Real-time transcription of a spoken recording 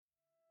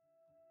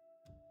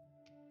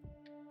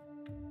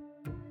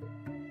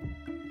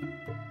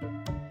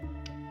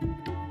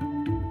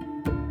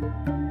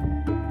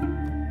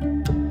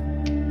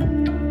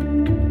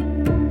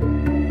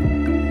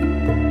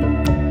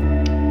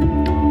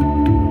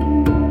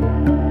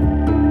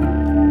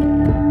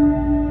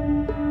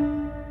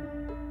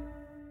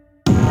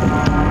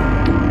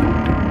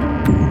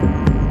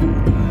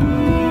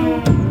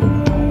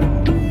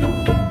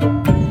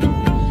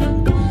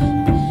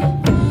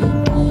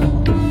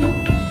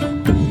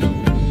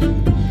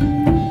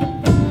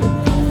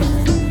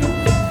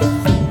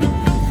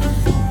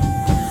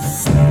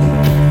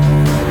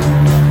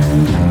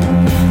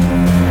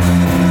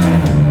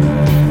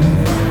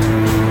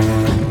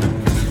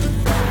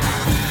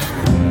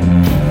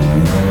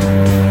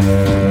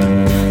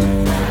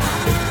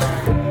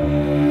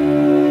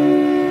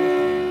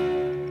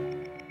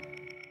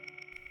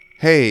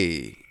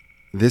Hey,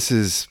 this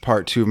is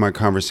part 2 of my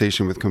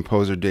conversation with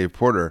composer Dave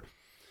Porter.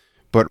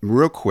 But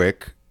real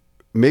quick,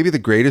 maybe the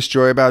greatest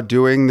joy about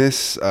doing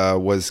this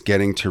was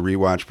getting to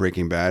rewatch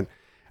Breaking Bad.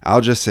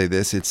 I'll just say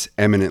this, it's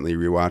eminently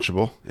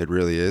rewatchable. It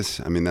really is.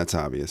 I mean, that's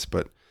obvious,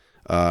 but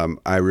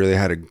I really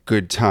had a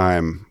good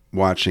time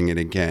watching it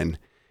again.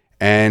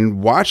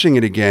 And watching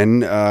it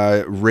again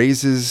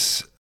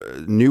raises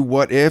new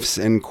what ifs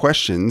and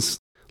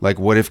questions, like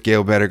what if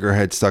Gail Bediger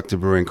had stuck to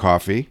brewing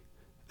coffee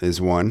is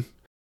one.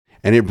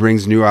 And it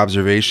brings new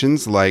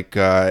observations, like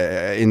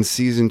in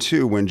season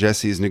 2, when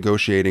Jesse is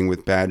negotiating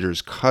with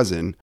Badger's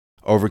cousin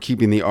over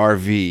keeping the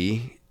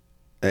RV,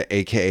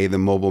 a.k.a. the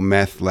mobile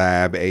meth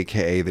lab,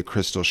 a.k.a. the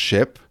crystal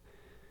ship.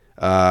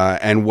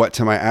 And what,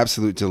 to my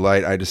absolute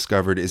delight, I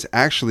discovered is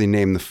actually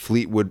named the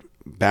Fleetwood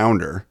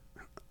Bounder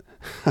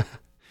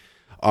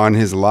on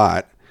his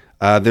lot.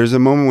 There's a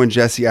moment when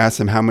Jesse asks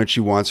him how much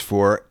he wants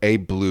for a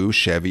blue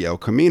Chevy El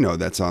Camino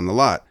that's on the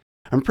lot.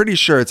 I'm pretty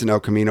sure it's an El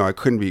Camino. I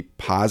couldn't be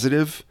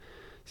positive.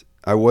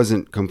 I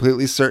wasn't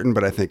completely certain,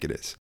 but I think it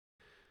is.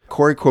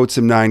 Corey quotes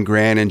him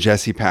 $9,000 and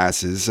Jesse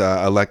passes,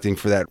 electing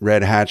for that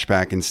red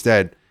hatchback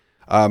instead.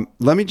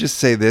 Let me just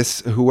say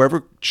this.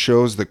 Whoever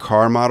chose the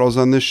car models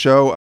on this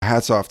show,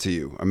 hats off to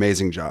you.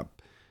 Amazing job.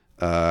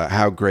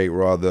 How great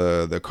were all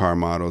the car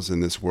models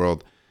in this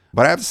world.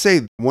 But I have to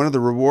say, one of the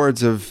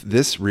rewards of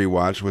this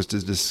rewatch was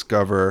to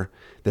discover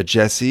that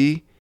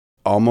Jesse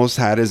almost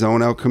had his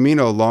own El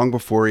Camino long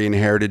before he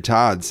inherited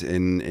Todd's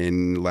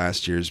in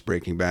last year's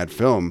Breaking Bad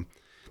film.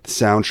 The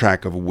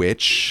soundtrack of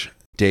which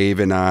Dave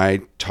and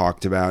I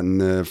talked about in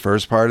the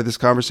first part of this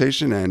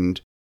conversation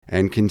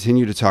and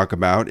continue to talk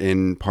about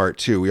in part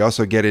 2. We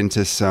also get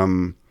into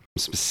some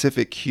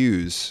specific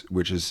cues,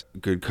 which is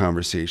good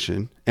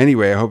conversation.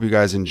 Anyway, I hope you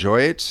guys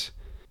enjoy it.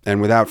 And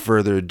without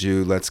further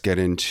ado, let's get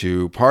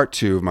into part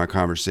 2 of my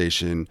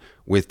conversation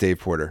with Dave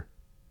Porter.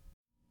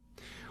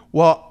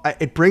 Well,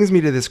 it brings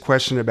me to this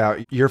question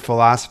about your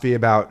philosophy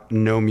about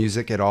no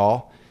music at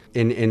all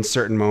in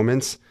certain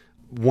moments.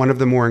 One of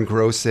the more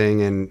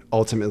engrossing and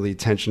ultimately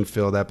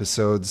tension-filled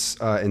episodes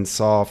in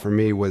Saul for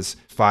me was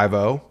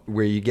 5-0,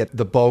 where you get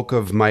the bulk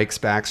of Mike's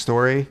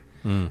backstory.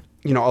 You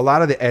know, a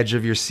lot of the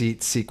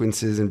edge-of-your-seat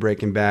sequences in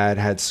Breaking Bad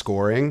had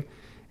scoring,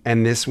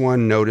 and this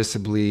one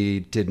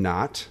noticeably did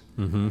not.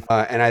 And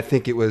I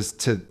think it was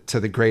to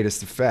the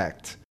greatest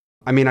effect.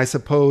 I mean, I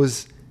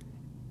suppose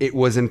it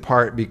was in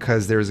part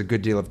because there was a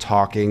good deal of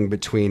talking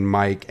between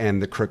Mike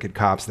and the crooked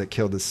cops that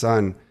killed his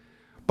son.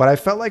 But I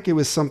felt like it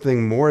was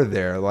something more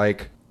there,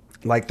 like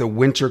the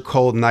winter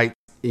cold night,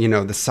 you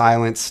know, the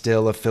silent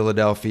still of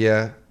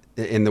Philadelphia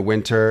in the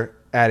winter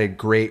added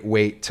great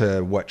weight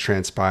to what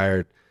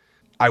transpired.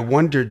 I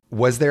wondered,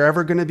 was there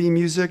ever going to be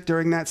music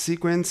during that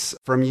sequence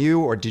from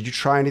you, or did you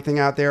try anything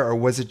out there, or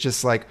was it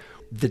just like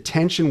the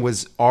tension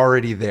was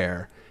already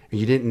there and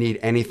you didn't need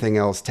anything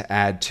else to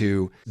add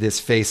to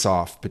this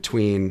face-off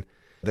between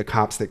the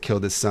cops that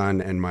killed his son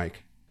and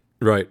Mike?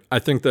 Right. I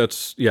think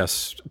that's,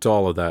 yes, to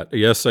all of that.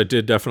 Yes, I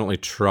did definitely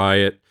try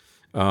it.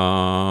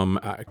 I'm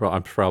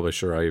probably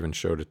sure I even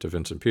showed it to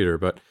Vincent Peter,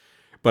 but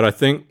I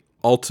think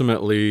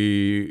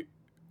ultimately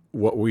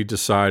what we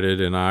decided,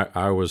 and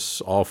I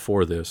was all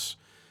for this,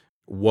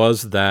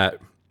 was that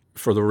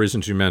for the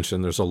reasons you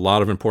mentioned, there's a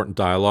lot of important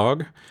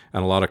dialogue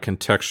and a lot of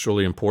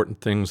contextually important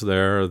things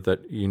there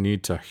that you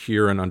need to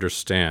hear and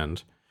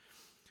understand.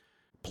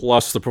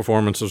 Plus, the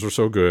performances were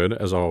so good,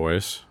 as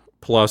always.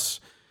 Plus,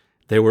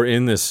 they were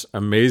in this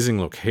amazing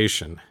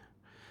location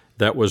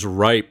that was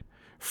ripe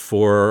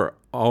for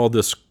all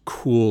this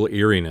cool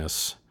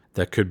eeriness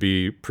that could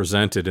be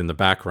presented in the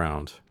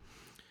background.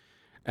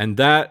 And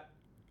that,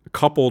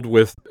 coupled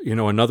with, you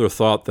know, another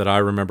thought that I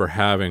remember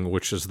having,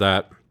 which is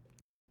that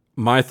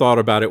my thought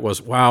about it was,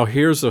 wow,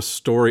 here's a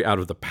story out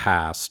of the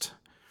past.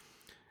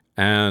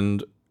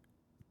 And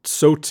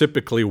so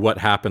typically what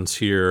happens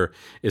here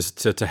is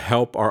to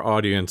help our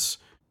audience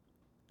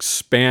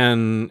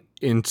span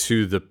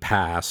into the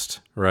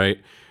past,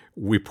 right?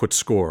 We put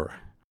score,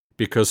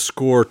 because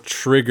score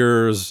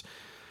triggers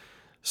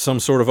some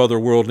sort of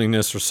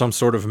otherworldliness or some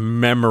sort of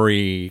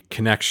memory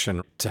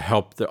connection to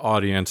help the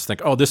audience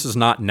think, oh, this is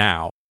not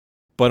now.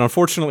 But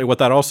unfortunately, what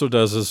that also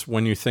does is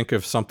when you think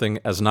of something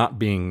as not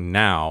being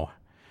now,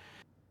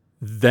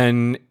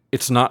 then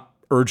it's not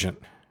urgent,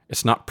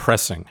 it's not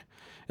pressing,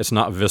 it's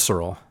not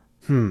visceral.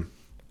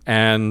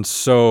 And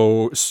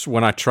so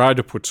when I tried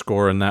to put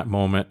score in that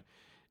moment,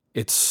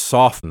 it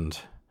softened.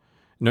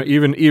 You know,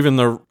 even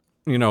the,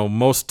 you know,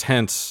 most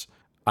tense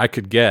I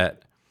could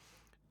get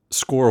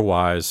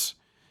score-wise,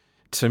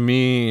 to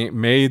me,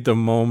 made the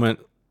moment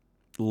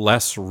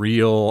less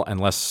real and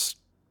less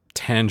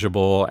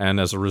tangible, and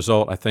as a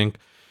result, I think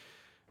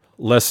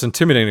less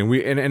intimidating.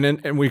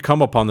 We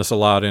come upon this a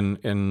lot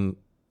in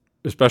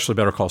especially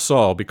Better Call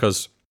Saul,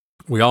 because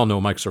we all know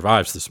Mike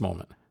survives this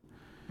moment.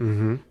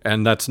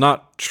 And that's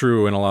not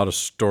true in a lot of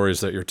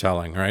stories that you're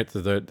telling, right?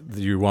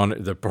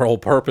 The whole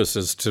purpose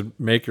is to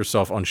make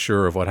yourself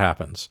unsure of what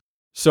happens.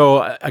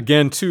 So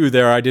again, too,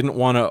 there, I didn't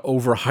want to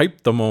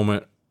overhype the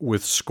moment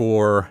with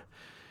score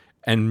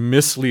and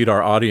mislead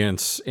our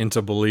audience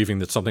into believing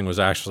that something was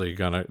actually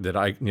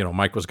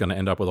Mike was gonna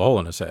end up with a hole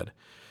in his head,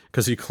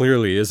 because he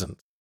clearly isn't.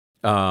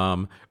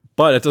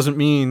 But it doesn't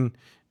mean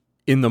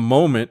in the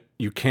moment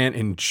you can't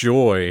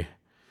enjoy,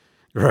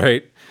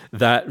 right,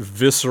 that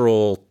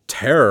visceral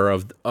terror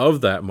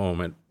of that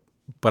moment.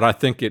 But I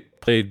think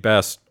it played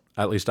best,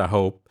 at least I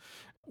hope,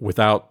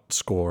 without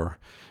score.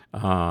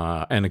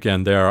 And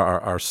again,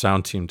 our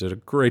sound team did a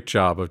great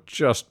job of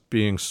just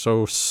being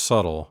so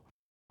subtle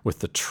with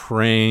the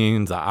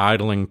trains, the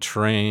idling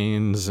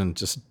trains, and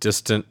just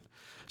distant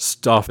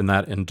stuff in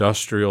that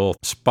industrial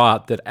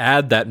spot that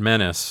add that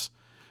menace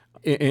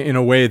in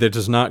a way that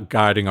is not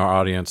guiding our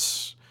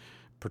audience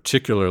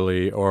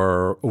particularly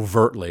or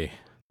overtly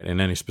in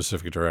any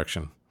specific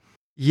direction.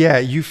 Yeah,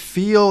 you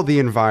feel the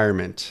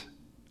environment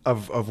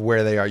of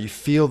where they are. You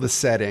feel the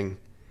setting.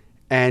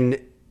 And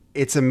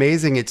it's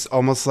amazing. It's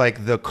almost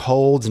like the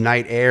cold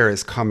night air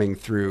is coming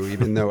through,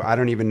 even though I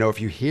don't even know if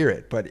you hear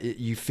it, but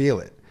you feel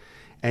it.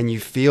 And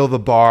you feel the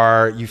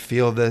bar, you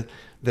feel the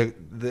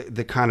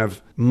kind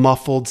of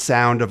muffled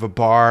sound of a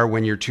bar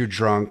when you're too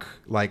drunk,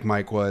 like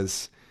Mike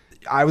was.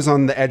 I was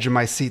on the edge of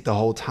my seat the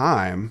whole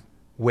time,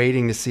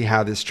 waiting to see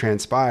how this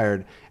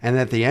transpired. And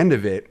at the end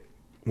of it,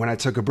 when I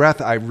took a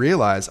breath, I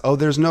realized,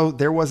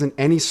 there wasn't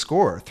any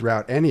score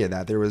throughout any of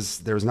that. There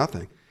was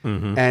nothing.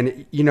 Mm-hmm.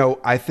 And,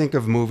 I think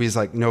of movies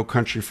like No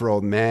Country for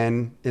Old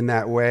Men in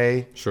that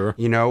way. Sure.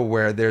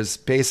 Where there's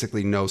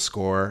basically no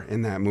score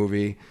in that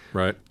movie.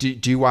 Right. Do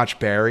you watch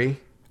Barry?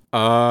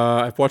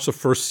 I've watched the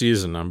first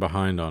season. I'm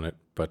behind on it,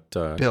 but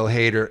Bill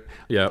Hader.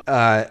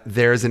 Yeah.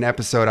 There's an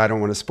episode, I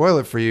don't want to spoil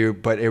it for you,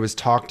 but it was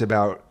talked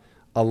about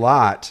a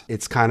lot.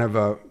 It's kind of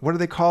what do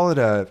they call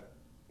it?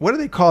 What do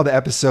they call the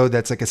episode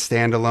that's like a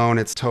standalone?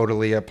 It's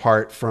totally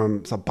apart from,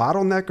 it's a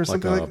bottleneck or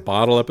something like a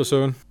bottle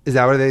episode? Is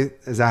that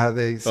how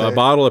they say A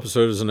bottle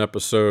episode is an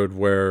episode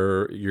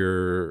where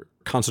you're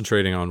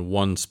concentrating on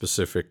one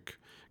specific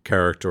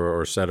character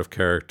or set of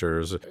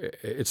characters.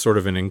 It's sort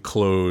of an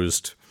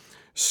enclosed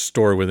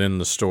story within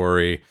the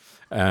story,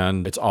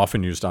 and it's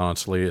often used,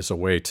 honestly, as a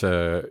way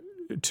to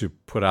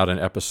put out an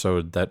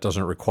episode that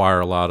doesn't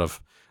require a lot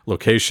of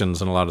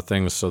locations and a lot of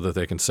things, so that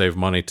they can save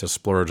money to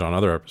splurge on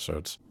other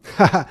episodes.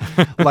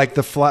 like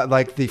the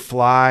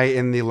fly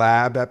in the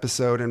lab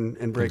episode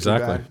in Breaking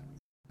Bad.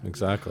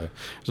 Exactly.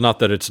 It's not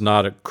that it's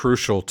not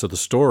crucial to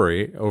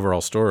the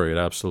overall story. It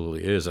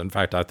absolutely is. In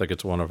fact, I think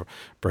it's one of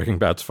Breaking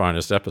Bad's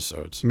finest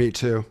episodes. Me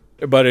too.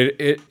 But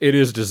it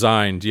is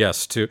designed,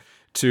 yes, to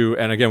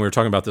and again, we were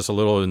talking about this a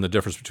little in the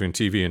difference between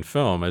TV and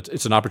film.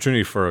 It's an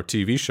opportunity for a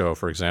TV show,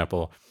 for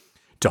example,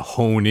 to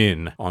hone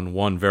in on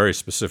one very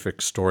specific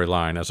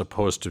storyline, as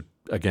opposed to,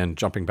 again,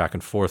 jumping back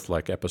and forth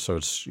like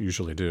episodes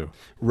usually do.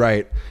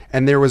 Right.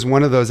 And there was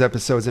one of those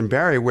episodes in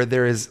Barry where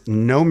there is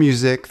no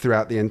music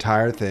throughout the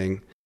entire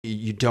thing.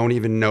 You don't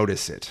even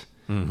notice it.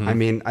 Mm-hmm. I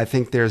mean, I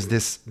think there's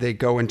they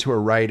go into a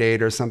Rite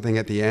Aid or something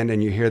at the end,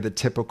 and you hear the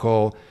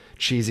typical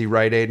cheesy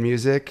Rite Aid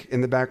music in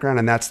the background,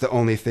 and that's the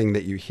only thing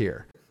that you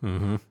hear.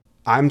 Mm-hmm.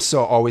 I'm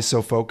always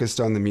so focused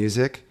on the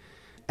music.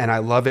 And I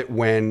love it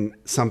when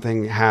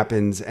something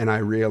happens and I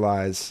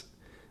realize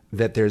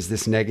that there's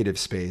this negative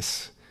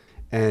space.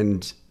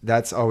 And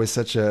that's always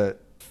such a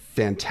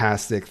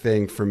fantastic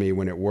thing for me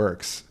when it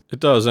works. It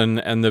does. And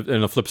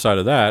the flip side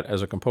of that,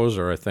 as a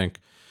composer, I think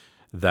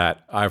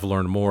that I've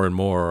learned more and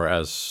more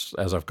as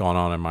I've gone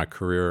on in my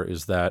career,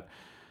 is that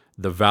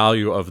the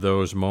value of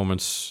those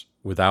moments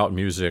without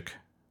music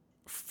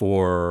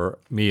for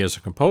me as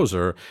a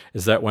composer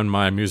is that when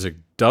my music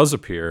does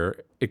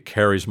appear, it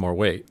carries more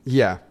weight.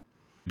 Yeah.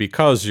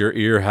 Because your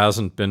ear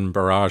hasn't been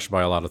barraged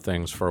by a lot of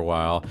things for a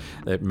while,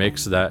 it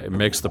makes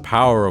the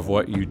power of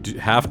what you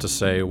have to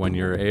say when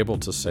you're able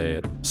to say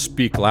it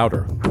speak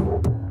louder.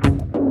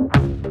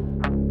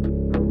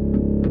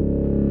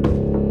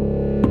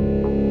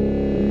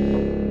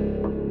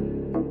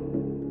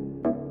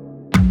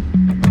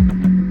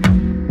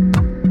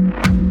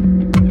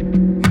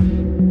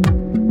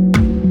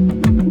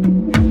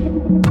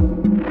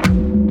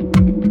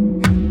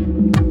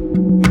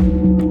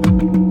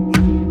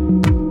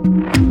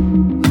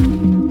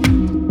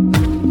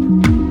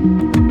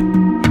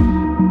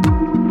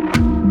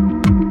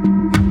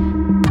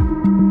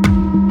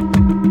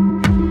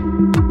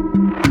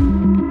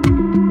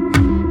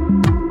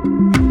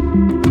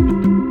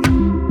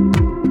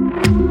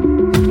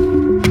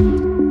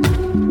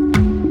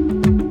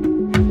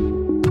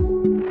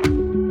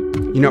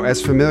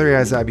 As familiar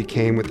as I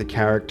became with the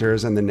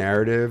characters and the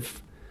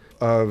narrative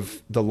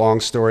of the long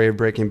story of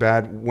Breaking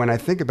Bad, when I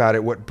think about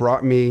it, what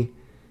brought me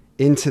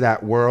into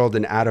that world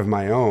and out of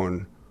my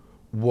own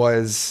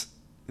was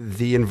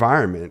the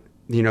environment,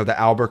 the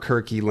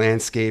Albuquerque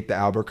landscape, the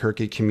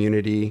Albuquerque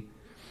community,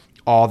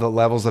 all the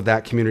levels of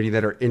that community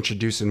that are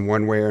introduced in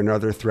one way or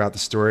another throughout the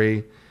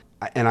story.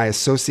 And I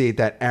associate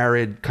that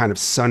arid kind of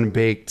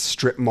sun-baked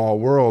strip mall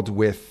world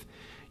with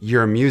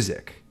your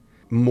music,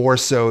 more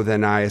so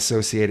than I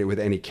associate it with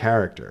any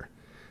character.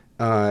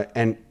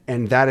 And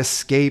that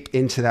escape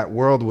into that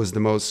world was the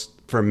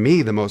most for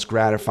me, the most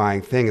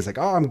gratifying thing is like,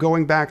 oh, I'm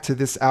going back to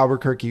this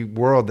Albuquerque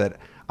world that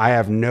I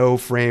have no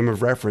frame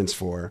of reference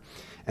for.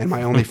 And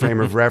my only frame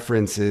of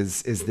reference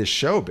is this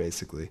show,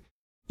 basically.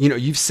 You know,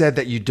 you've said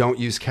that you don't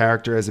use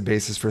character as a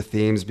basis for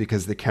themes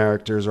because the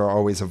characters are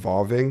always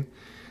evolving.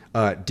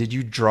 Did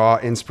you draw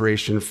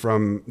inspiration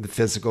from the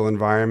physical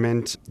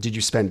environment? Did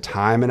you spend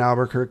time in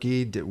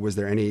Albuquerque? Was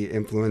there any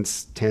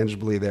influence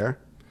tangibly there?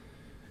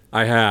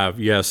 I have,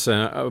 yes,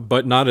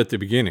 but not at the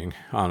beginning,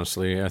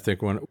 honestly. I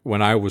think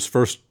when I was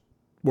first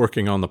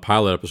working on the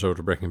pilot episode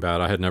of Breaking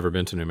Bad, I had never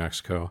been to New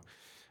Mexico.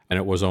 And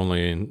it was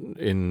only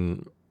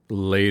in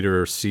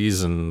later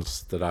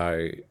seasons that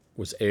I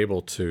was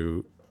able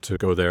to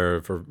go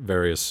there for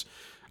various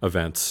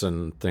events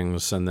and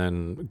things, and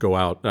then go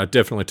out. I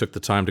definitely took the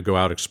time to go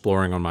out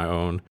exploring on my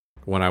own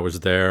when I was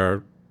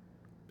there,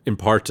 in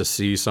part to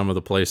see some of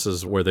the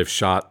places where they've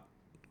shot,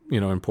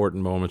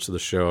 important moments of the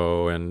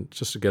show, and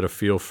just to get a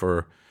feel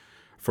for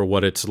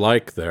what it's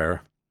like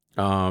there.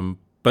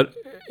 But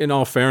in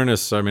all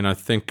fairness, I mean, I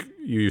think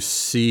you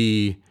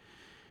see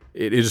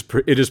it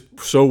is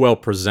so well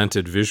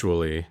presented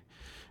visually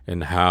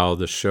in how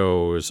the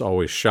show is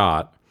always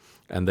shot,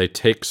 and they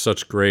take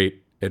such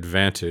great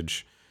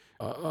advantage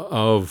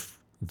of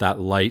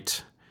that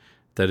light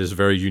that is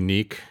very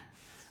unique,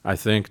 I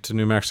think, to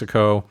New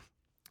Mexico.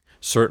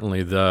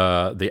 Certainly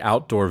the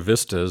outdoor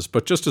vistas,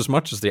 but just as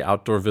much as the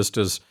outdoor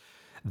vistas,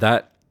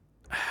 that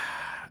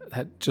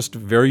just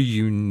very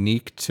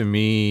unique to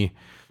me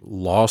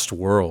lost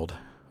world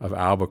of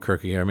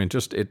Albuquerque. I mean,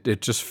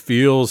 it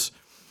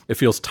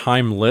feels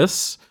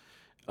timeless,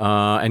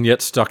 and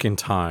yet stuck in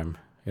time.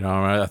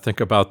 I think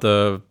about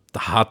the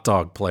hot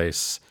dog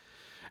place,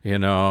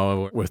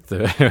 with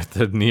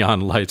the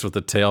neon lights with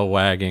the tail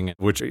wagging,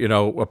 which,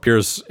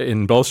 appears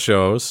in both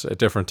shows at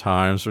different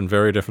times in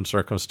very different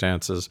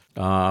circumstances.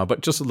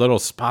 But just little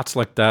spots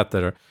like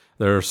that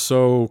are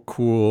so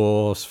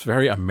cool. It's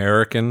very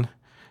American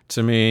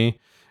to me.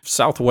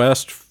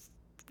 Southwest,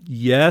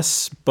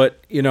 yes,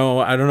 but, I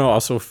don't know,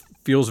 also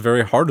feels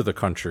very heart of the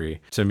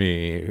country to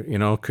me.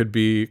 Could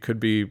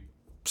be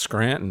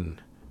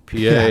Scranton, PA,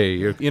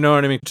 you know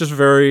what I mean? Just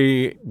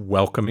very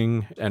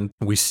welcoming, and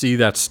we see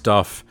that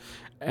stuff,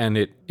 and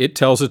it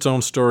tells its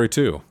own story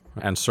too,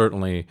 and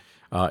certainly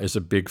is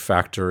a big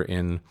factor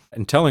in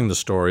telling the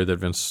story that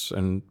Vince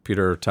and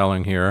Peter are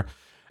telling here,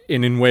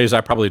 in ways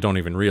I probably don't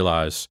even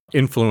realize,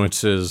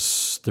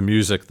 influences the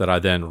music that I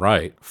then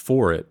write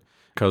for it,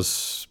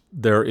 because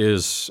there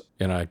is,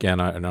 again,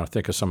 I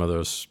think of some of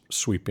those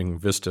sweeping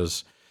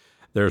vistas,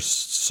 there's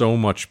so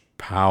much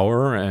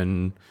power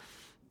and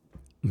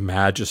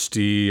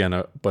majesty,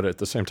 but at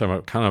the same time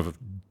a kind of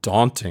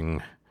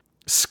daunting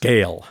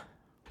scale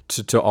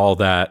to all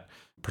that,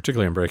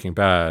 particularly in Breaking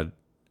Bad,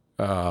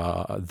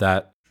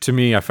 that to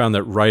me I found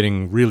that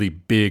writing really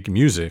big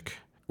music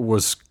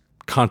was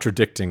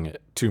contradicting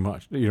it too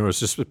much. It's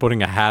just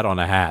putting a hat on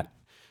a hat,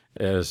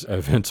 as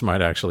Vince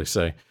might actually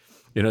say.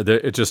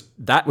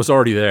 That was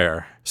already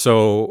there.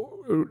 So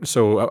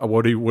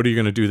what are you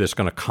going to do that's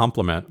going to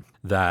complement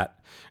that?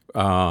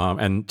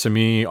 And to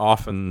me,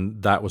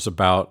 often that was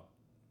about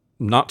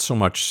not so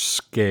much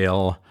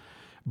scale,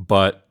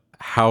 but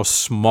how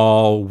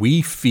small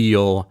we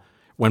feel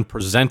when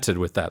presented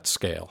with that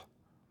scale.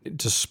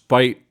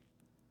 Despite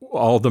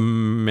all the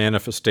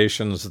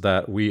manifestations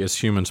that we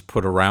as humans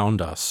put around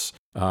us,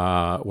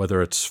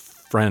 whether it's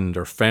friend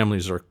or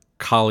families or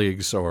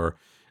colleagues or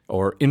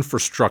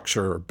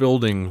infrastructure or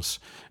buildings,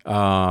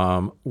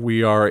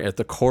 we are at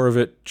the core of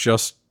it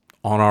just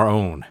on our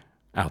own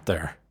out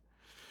there,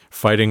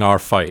 fighting our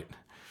fight.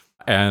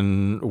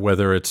 And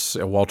whether it's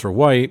Walter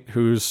White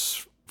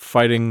who's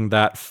fighting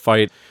that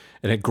fight,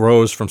 and it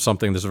grows from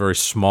something that's very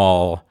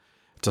small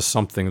to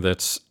something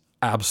that's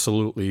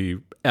absolutely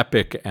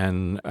epic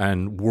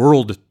and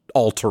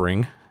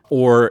world-altering,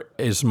 or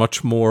is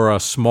much more a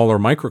smaller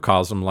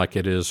microcosm like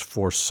it is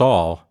for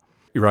Saul,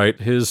 right?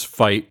 His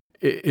fight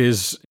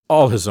is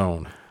all his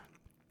own.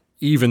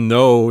 Even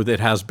though it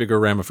has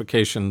bigger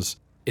ramifications,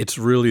 it's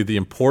really the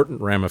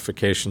important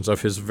ramifications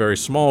of his very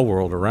small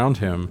world around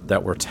him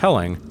that we're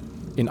telling.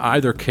 In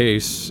either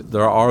case,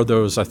 there are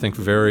those, I think,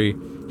 very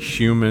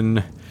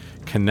human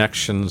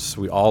connections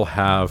we all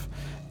have,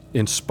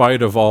 in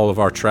spite of all of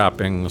our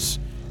trappings,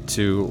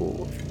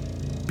 to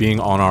being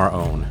on our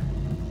own,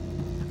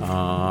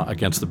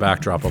 against the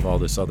backdrop of all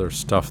this other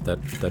stuff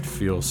that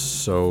feels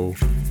so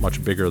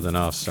much bigger than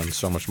us and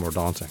so much more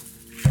daunting.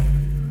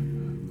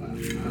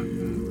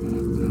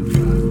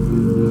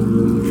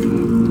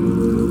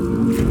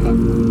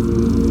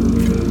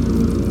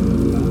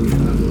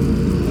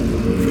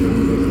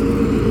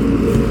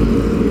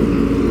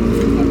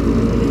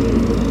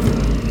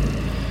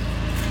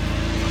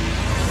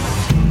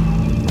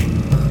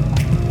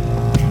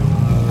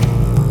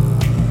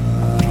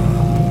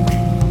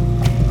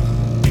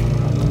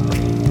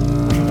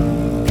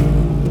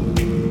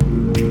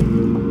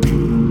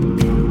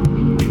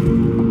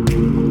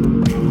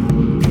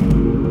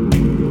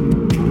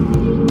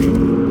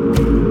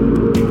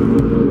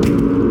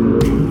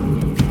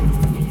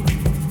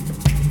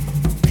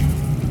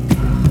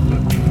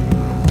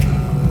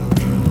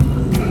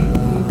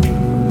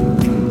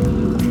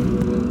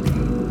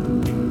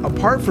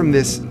 apart from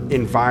this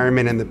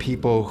environment and the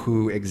people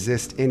who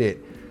exist in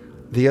it,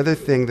 the other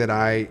thing that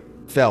I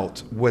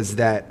felt was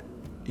that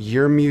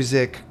your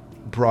music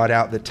brought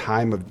out the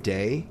time of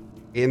day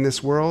in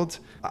this world.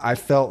 I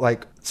felt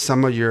like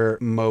some of your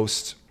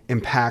most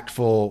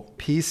impactful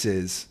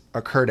pieces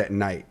occurred at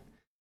night.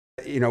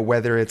 You know,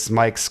 whether it's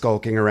Mike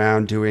skulking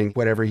around doing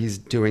whatever he's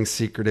doing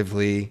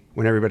secretively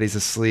when everybody's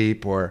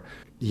asleep, or,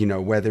 you know,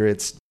 whether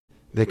it's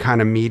the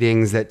kind of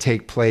meetings that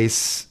take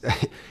place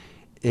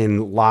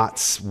in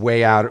lots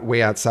way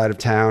outside of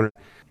town.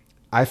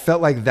 I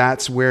felt like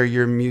that's where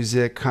your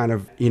music kind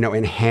of, you know,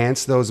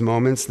 enhanced those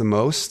moments the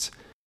most.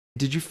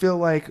 Did you feel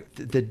like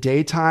the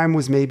daytime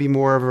was maybe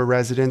more of a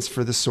residence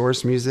for the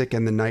source music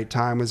and the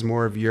nighttime was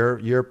more of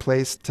your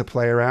place to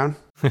play around?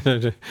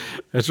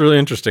 It's really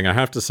interesting. I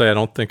have to say, I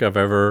don't think I've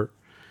ever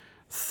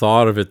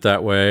thought of it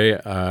that way.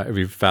 It'd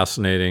be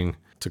fascinating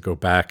to go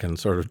back and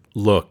sort of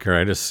look,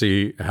 right, to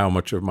see how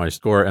much of my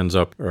score ends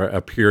up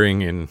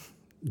appearing in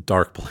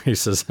dark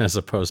places as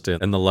opposed to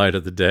in the light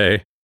of the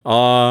day.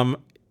 Yeah,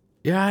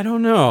 I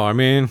don't know. I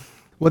mean,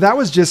 well, that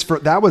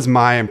was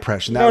my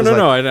impression.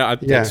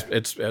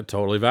 It's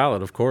totally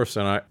valid, of course.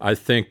 And I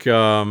think,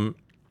 I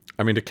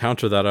mean, to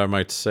counter that, I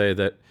might say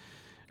that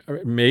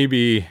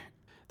maybe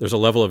there's a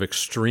level of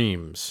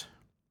extremes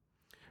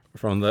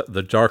from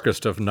the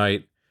darkest of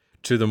night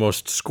to the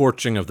most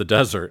scorching of the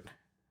desert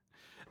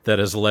that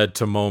has led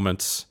to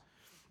moments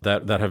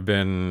that have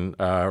been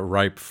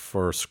ripe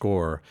for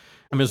score.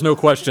 I mean, there's no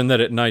question that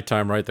at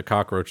nighttime, right, the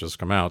cockroaches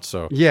come out.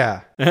 So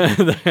yeah,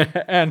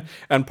 and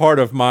part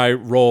of my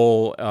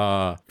role,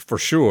 for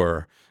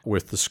sure,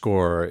 with the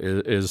score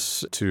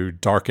is to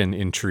darken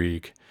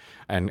intrigue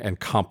and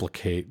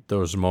complicate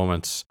those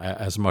moments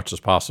as much as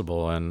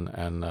possible.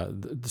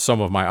 And some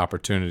of my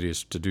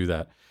opportunities to do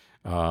that,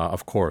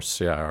 of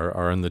course,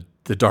 are in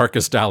the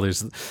darkest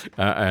alleys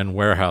and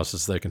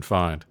warehouses they can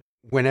find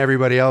when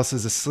everybody else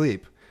is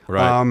asleep.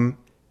 Right.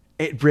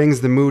 It brings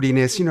the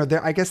moodiness, you know,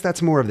 I guess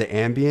that's more of the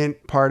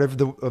ambient part of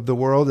the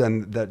world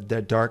and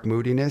the dark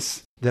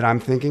moodiness that I'm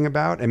thinking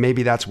about. And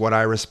maybe that's what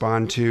I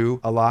respond to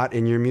a lot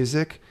in your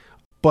music.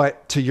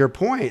 But to your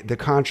point, the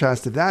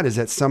contrast of that is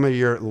that some of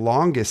your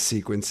longest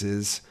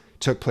sequences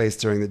took place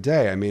during the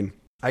day. I mean,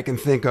 I can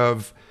think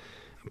of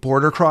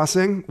Border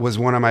Crossing was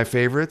one of my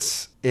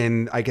favorites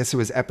in, I guess it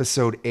was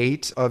episode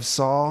 8 of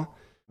Saw,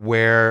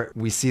 where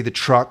we see the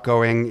truck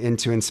going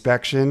into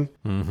inspection.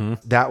 Mm-hmm.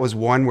 That was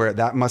one where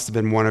that must have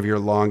been one of your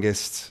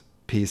longest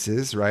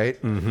pieces,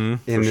 right? Mm-hmm,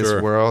 in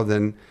this world.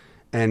 And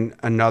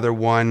another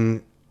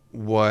one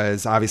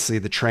was obviously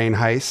the train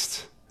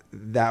heist.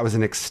 That was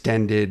an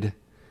extended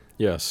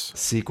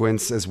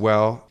sequence as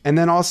well. And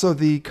then also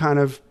the kind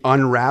of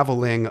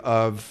unraveling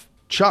of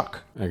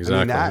Chuck.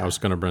 Exactly. I was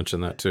going to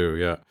mention that too.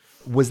 Yeah.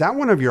 Was that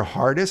one of your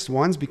hardest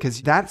ones?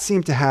 Because that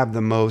seemed to have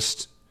the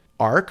most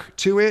arc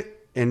to it,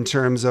 in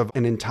terms of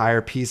an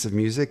entire piece of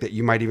music that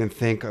you might even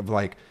think of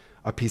like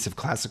a piece of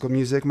classical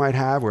music might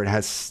have, where it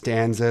has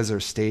stanzas or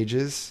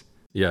stages.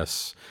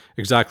 Yes,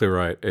 exactly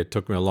right. It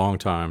took me a long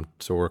time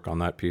to work on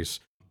that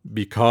piece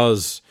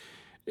because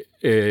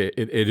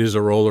it is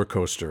a roller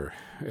coaster.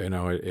 You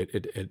know,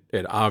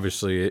 it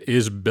obviously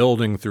is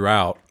building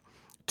throughout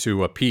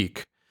to a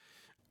peak,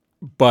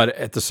 but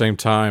at the same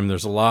time,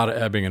 there's a lot of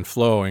ebbing and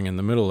flowing in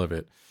the middle of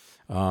it.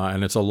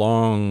 And it's a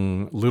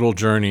long little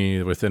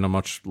journey within a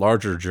much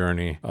larger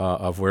journey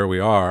of where we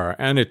are.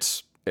 And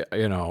it's,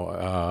 you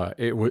know,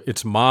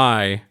 it's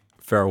my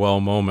farewell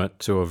moment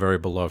to a very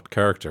beloved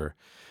character,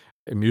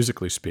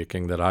 musically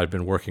speaking, that I'd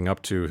been working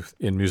up to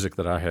in music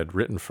that I had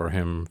written for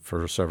him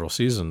for several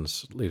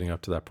seasons leading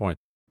up to that point.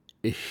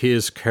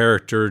 His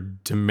character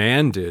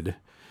demanded,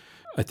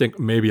 I think,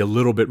 maybe a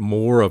little bit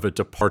more of a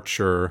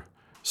departure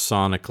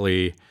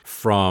sonically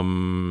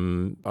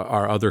from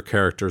our other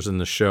characters in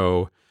the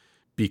show.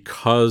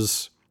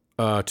 Because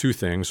two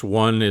things.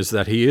 One is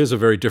that he is a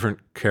very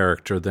different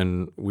character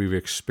than we've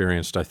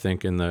experienced, I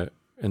think, in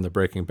the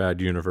Breaking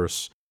Bad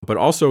universe. But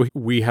also,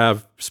 we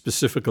have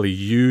specifically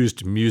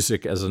used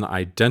music as an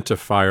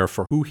identifier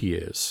for who he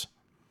is.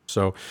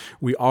 So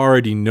we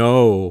already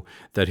know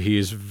that he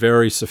is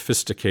very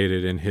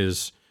sophisticated in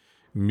his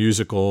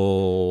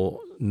musical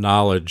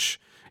knowledge.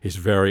 He's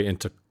very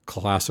into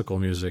classical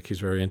music. He's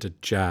very into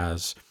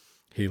jazz.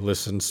 He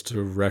listens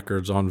to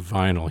records on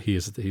vinyl.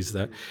 He's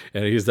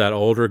that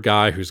older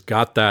guy who's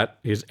got that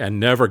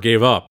and never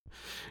gave up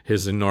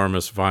his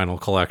enormous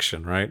vinyl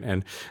collection, right?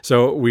 And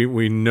so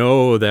we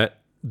know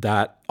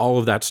that all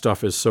of that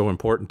stuff is so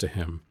important to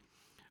him.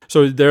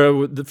 So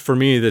there, for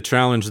me, the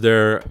challenge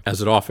there, as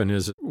it often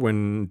is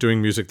when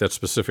doing music that's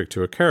specific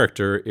to a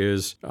character,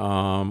 is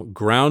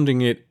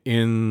grounding it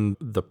in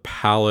the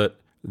palette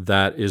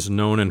that is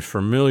known and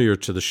familiar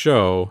to the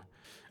show.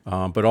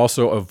 But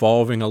also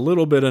evolving a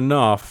little bit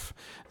enough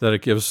that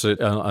it gives it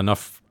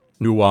enough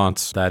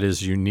nuance that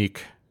is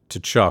unique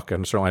to Chuck.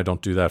 And certainly I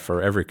don't do that for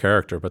every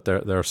character, but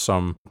there are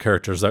some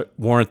characters that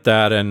warrant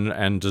that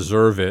and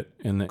deserve it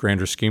in the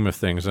grander scheme of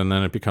things. And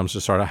then it becomes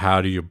just sort of,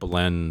 how do you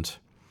blend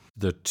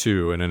the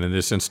two? And in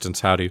this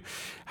instance, how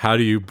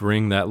do you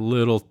bring that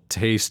little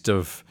taste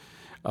of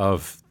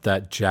of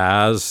that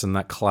jazz and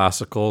that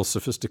classical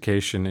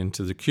sophistication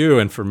into the cue.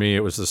 And for me,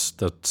 it was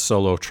the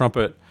solo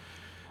trumpet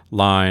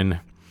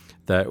line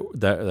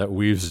that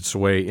weaves its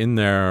way in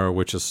there,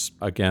 which is,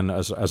 again,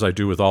 as I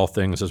do with all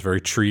things, is very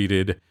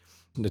treated.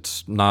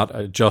 It's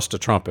not just a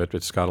trumpet.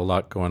 It's got a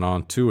lot going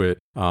on to it.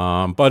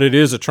 But it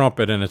is a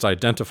trumpet, and it's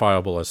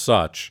identifiable as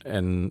such.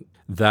 And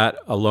that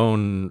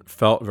alone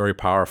felt very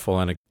powerful.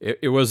 And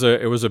it was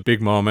a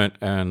big moment,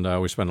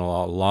 and we spent a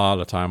lot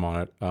of time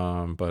on it.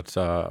 But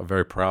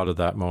very proud of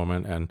that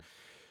moment. And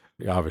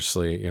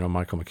obviously,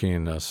 Michael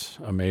McKean is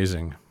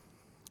amazing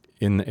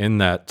in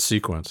that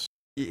sequence.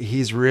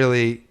 He's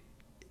really...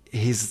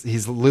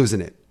 He's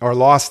losing it or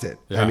lost it.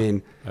 Yeah. I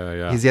mean,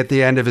 he's at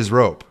the end of his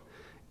rope,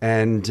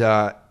 and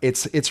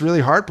it's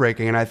really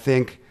heartbreaking. And I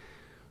think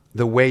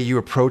the way you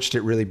approached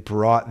it really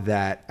brought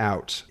that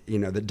out.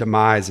 The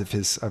demise of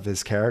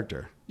his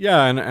character.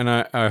 Yeah, and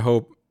I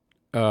hope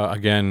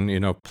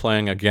again,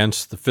 playing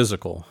against the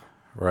physical,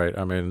 right?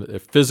 I mean,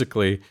 if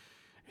physically,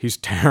 he's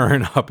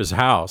tearing up his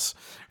house,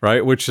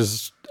 right, which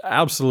is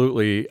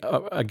absolutely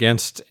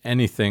against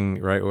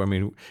anything, right? I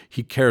mean,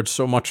 he cared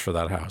so much for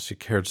that house. He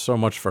cared so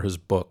much for his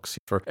books,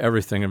 for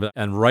everything.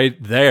 And right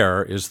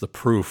there is the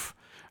proof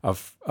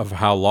of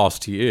how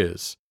lost he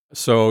is.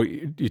 So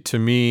to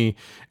me,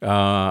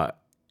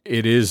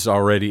 it is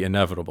already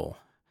inevitable.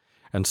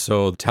 And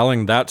so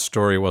telling that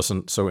story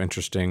wasn't so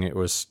interesting. It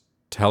was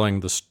telling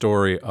the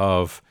story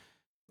of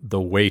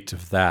the weight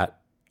of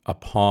that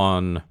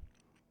upon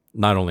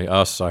not only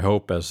us, I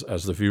hope, as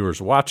the viewers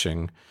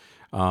watching,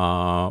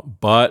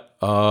 but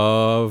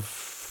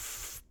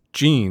of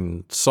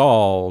Gene,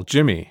 Saul,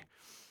 Jimmy,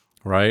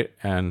 right?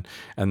 And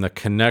the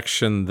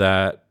connection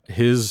that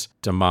his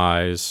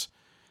demise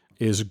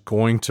is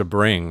going to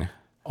bring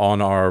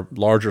on our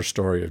larger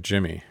story of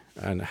Jimmy,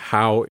 and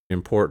how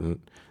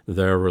important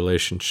their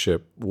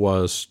relationship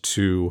was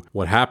to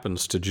what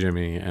happens to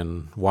Jimmy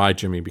and why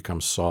Jimmy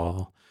becomes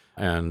Saul.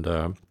 And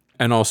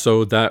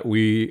also that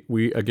we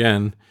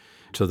again,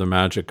 to the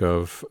magic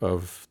of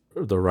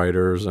the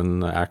writers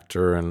and the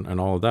actor and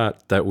all of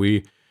that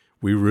we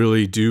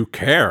really do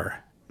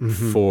care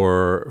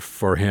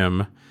for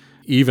him,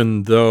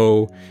 even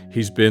though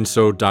he's been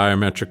so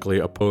diametrically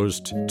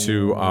opposed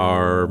to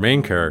our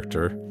main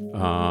character,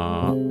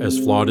 as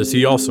flawed as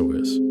he also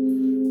is.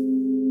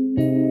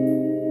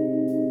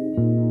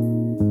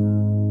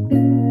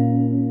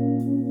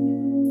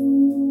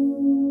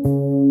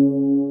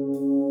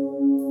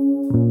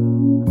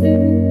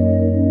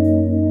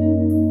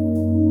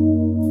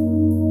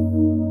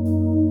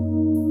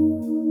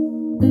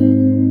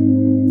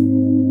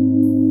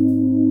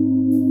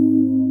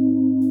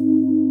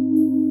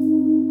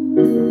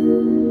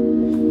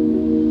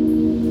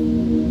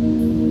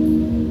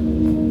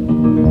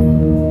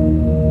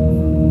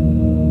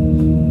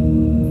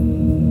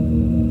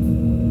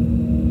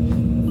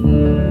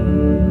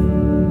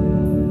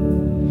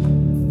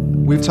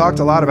 We've talked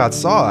a lot about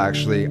Saul,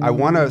 actually. I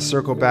want to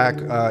circle back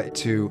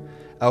to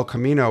El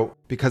Camino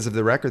because of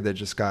the record that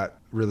just got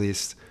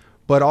released.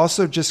 But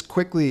also just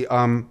quickly,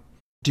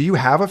 do you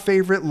have a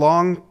favorite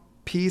long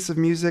piece of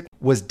music?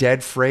 Was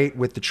Dead Freight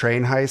with the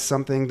train heist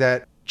something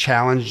that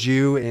challenged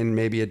you in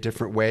maybe a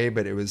different way?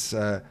 But it was,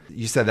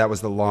 you said that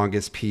was the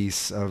longest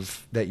piece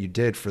that you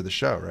did for the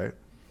show, right?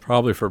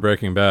 Probably for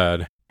Breaking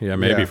Bad. Yeah,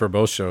 maybe for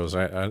both shows.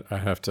 I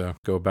have to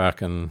go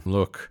back and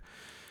look.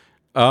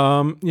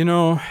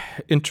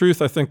 In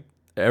truth, I think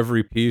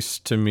every piece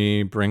to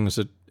me brings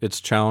its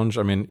challenge.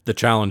 I mean, the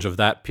challenge of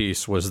that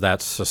piece was that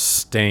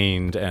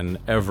sustained and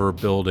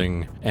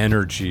ever-building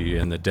energy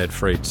in the Dead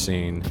Freight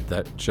scene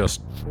that just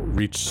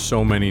reached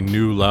so many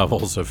new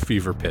levels of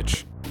fever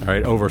pitch,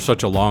 right, over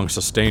such a long,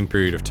 sustained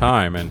period of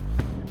time,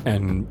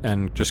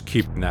 and just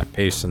keeping that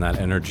pace and that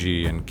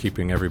energy and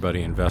keeping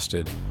everybody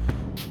invested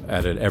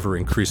at an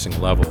ever-increasing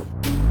level.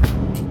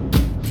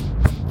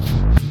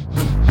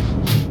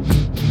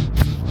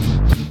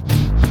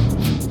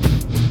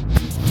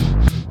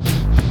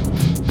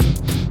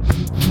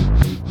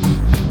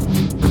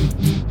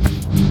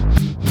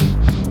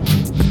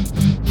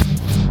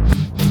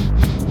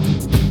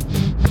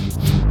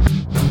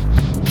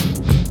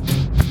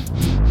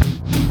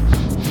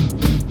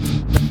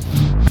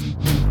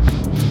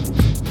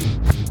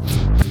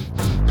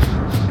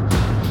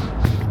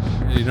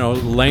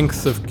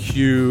 Length of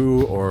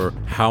cue or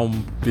how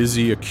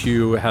busy a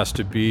cue has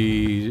to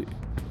be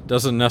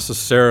doesn't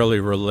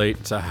necessarily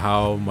relate to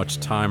how much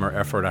time or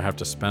effort I have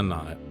to spend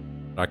on it.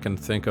 I can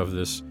think of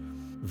this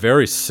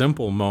very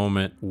simple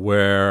moment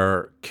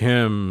where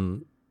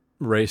Kim,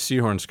 Ray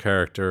Seahorn's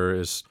character,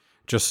 is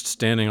just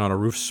standing on a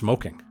roof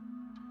smoking,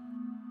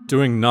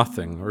 doing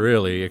nothing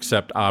really,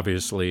 except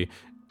obviously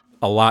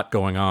a lot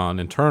going on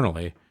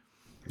internally.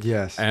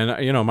 Yes. And,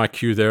 my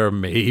cue there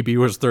maybe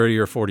was 30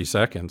 or 40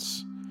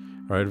 seconds.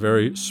 Right,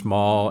 very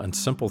small and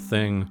simple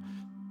thing,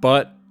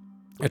 but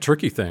a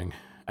tricky thing.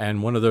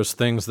 And one of those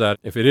things that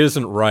if it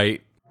isn't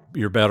right,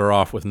 you're better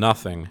off with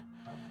nothing.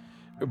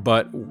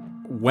 But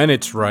when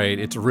it's right,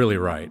 it's really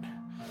right.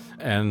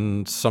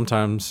 And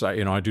sometimes,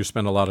 I do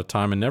spend a lot of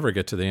time and never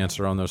get to the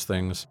answer on those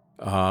things.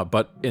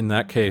 But in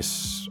that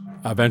case,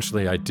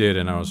 eventually I did,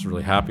 and I was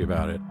really happy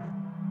about it.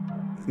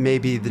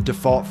 Maybe the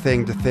default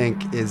thing to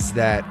think is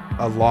that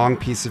a long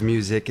piece of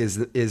music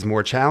is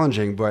more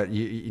challenging, but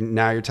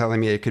now you're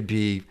telling me it could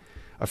be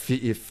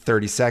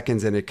 30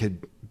 seconds and it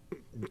could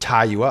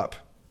tie you up.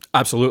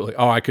 Absolutely.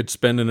 Oh, I could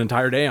spend an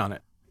entire day on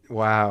it.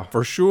 Wow.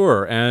 For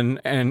sure. And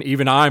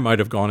even I might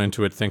have gone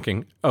into it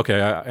thinking,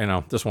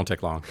 okay, this won't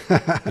take long.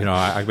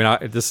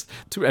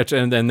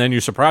 And then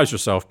you surprise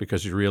yourself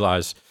because you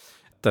realize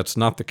that's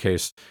not the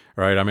case,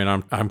 right? I mean,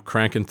 I'm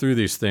cranking through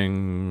these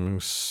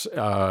things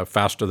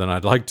faster than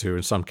I'd like to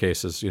in some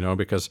cases,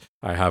 because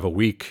I have a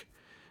week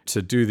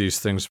to do these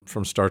things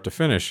from start to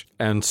finish.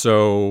 And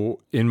so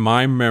in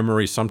my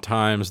memory,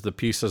 sometimes the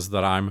pieces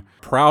that I'm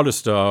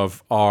proudest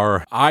of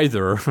are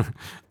either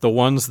the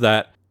ones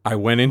that I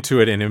went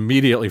into it and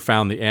immediately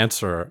found the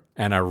answer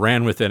and I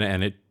ran with it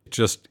and it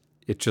just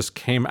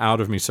came out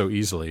of me so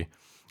easily.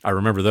 I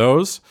remember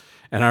those,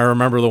 and I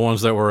remember the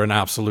ones that were an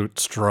absolute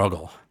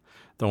struggle,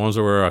 the ones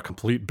that were a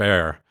complete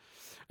bear.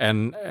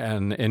 And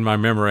in my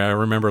memory, I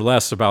remember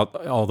less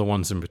about all the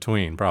ones in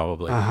between,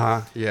 probably.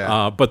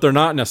 Yeah. But they're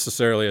not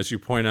necessarily, as you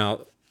point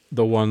out,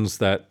 the ones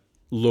that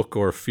look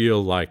or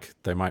feel like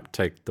they might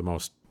take the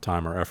most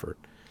time or effort.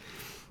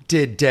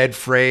 Did Dead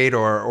Freight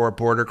or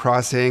Border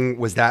Crossing,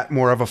 was that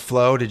more of a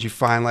flow? Did you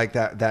find like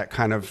that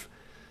kind of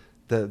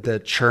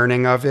the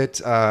churning of it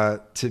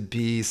to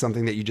be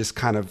something that you just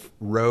kind of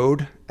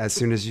rode as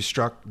soon as you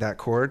struck that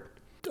chord?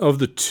 Of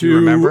the two, do you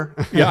remember?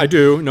 Yeah, I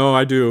do. No,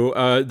 I do.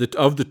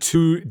 Of the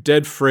two,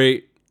 Dead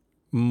Freight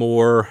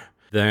more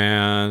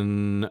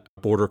than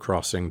Border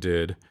Crossing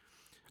did.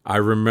 I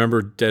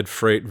remember Dead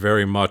Freight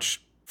very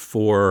much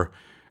for.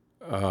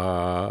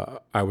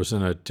 I was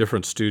in a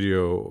different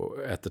studio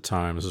at the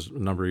time. This was a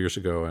number of years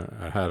ago, and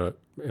I had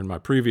in my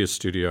previous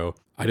studio.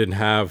 I didn't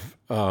have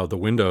the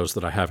windows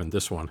that I have in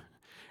this one,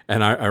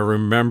 and I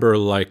remember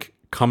like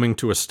coming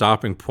to a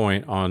stopping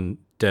point on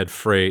Dead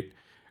Freight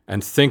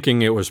and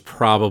thinking it was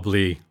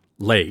probably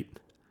late,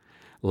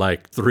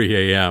 like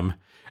 3 a.m.,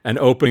 and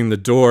opening the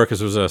door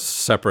because it was a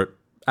separate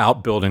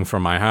outbuilding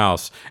from my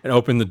house, and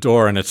opening the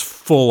door and it's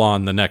full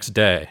on the next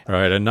day,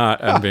 right? And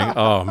being,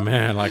 oh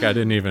man, like I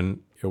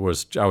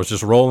was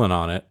just rolling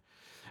on it,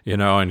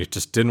 and you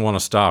just didn't want to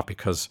stop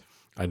because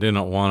I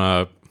didn't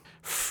want to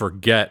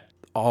forget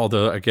all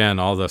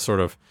the sort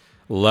of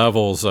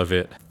levels of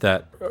it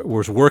that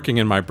was working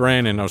in my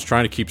brain, and I was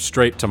trying to keep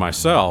straight to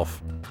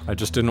myself. I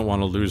just didn't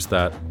want to lose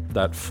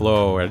that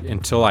flow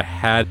until I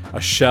had a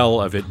shell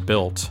of it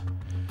built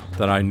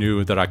that I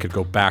knew that I could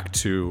go back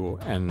to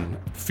and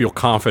feel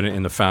confident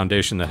in the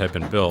foundation that had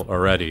been built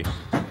already.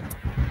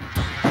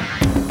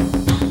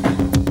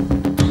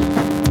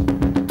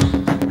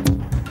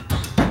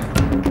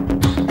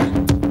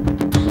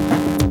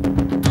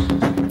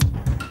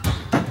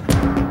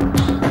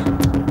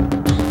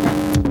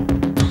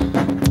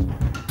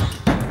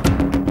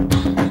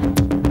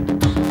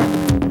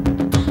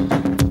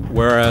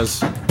 Whereas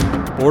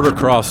Border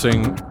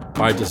Crossing,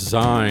 by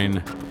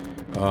design,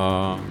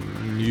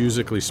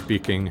 musically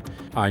speaking,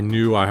 I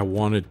knew I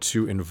wanted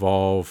to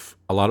involve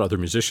a lot of other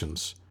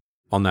musicians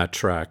on that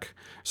track.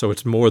 So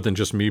it's more than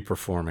just me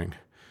performing.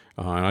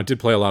 And I did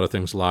play a lot of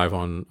things live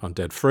on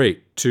Dead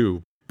Freight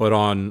too. But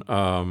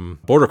on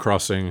Border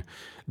Crossing,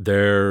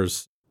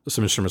 there's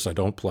some instruments I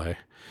don't play.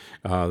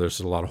 There's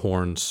a lot of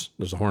horns.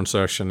 There's a horn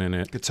section in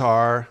it.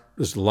 Guitar.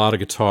 There's a lot of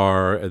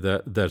guitar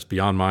that's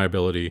beyond my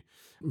ability.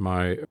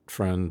 My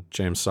friend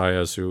James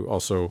Saez, who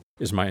also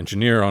is my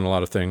engineer on a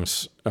lot of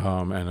things,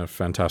 and a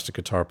fantastic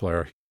guitar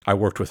player. I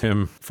worked with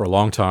him for a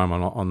long time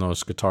on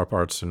those guitar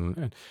parts,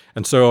 and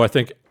so I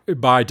think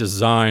by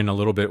design a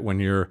little bit when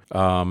you're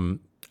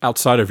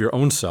outside of your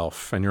own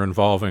self and you're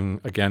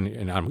involving again,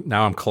 and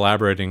I'm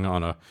collaborating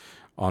on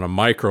a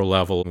micro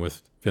level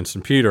with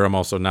Vincent Peter. I'm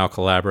also now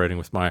collaborating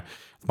with my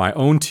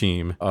own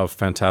team of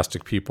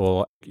fantastic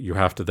people. You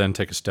have to then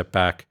take a step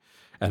back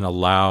and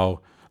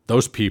allow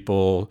those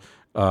people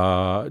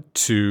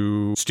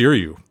to steer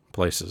you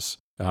places.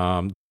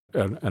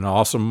 An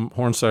awesome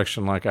horn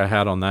section like I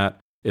had on that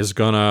is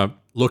going to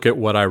look at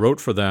what I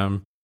wrote for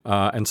them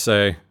and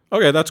say,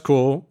 okay, that's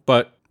cool,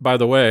 but by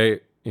the way,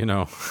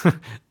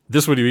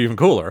 this would be even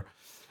cooler.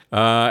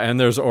 And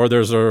there's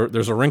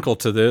a wrinkle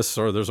to this,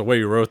 or there's a way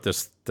you wrote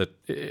this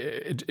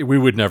that we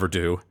would never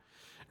do,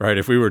 right?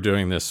 If we were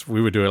doing this,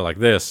 we would do it like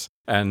this.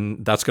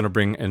 And that's going to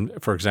bring in,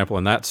 for example,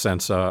 in that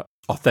sense,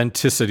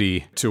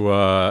 authenticity to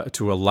a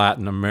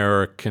Latin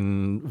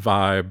American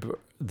vibe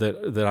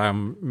that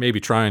I'm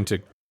maybe trying to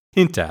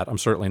hint at. I'm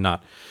certainly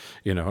not,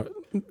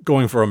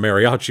 going for a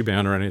mariachi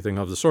band or anything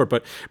of the sort,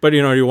 but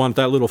you want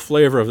that little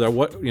flavor of that.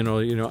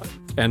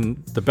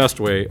 And the best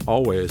way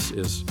always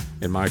is,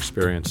 in my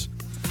experience,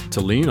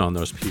 to lean on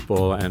those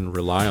people and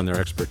rely on their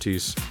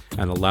expertise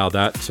and allow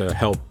that to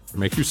help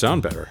make you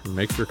sound better,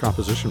 make your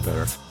composition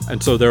better.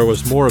 And so there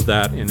was more of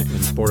that in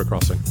Border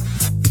Crossing.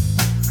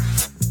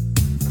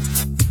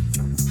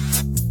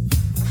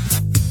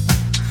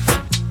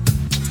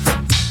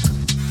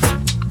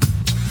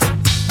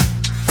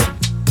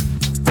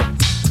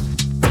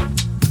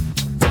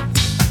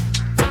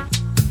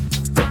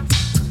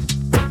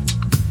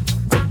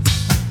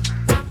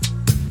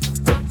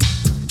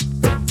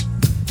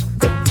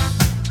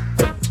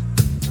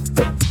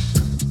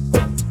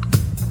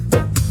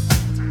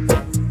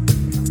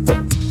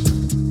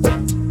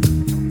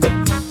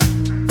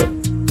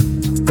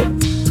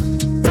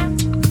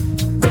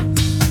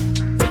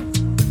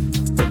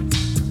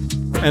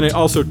 And it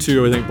also,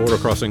 too, I think Border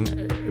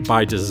Crossing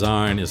by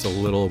design is a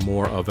little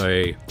more of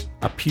a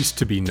piece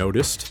to be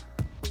noticed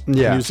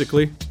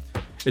musically.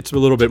 It's a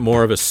little bit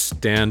more of a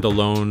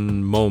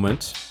standalone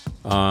moment.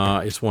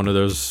 It's one of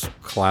those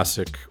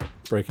classic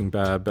Breaking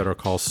Bad, Better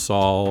Call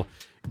Saul,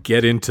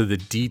 get into the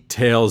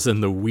details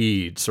and the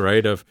weeds,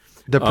 right? Of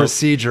the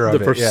procedure of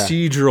the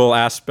procedural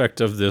aspect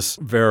of this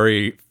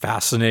very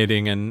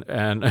fascinating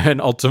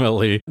and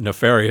ultimately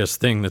nefarious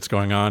thing that's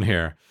going on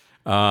here.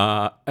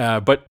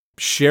 But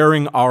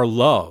sharing our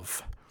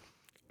love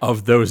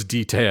of those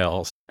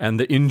details and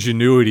the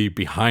ingenuity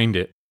behind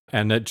it,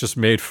 and it just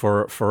made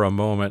for a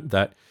moment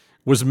that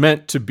was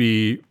meant to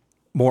be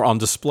more on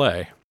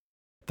display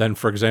than,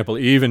 for example,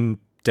 even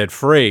Dead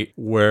Freight,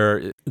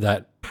 where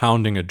that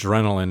pounding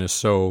adrenaline is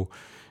so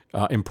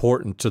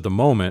important to the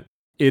moment.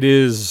 It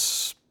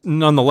is,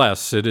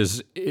 nonetheless, it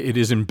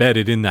is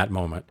embedded in that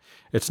moment.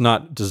 It's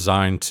not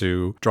designed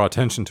to draw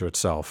attention to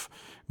itself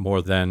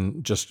more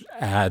than just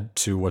add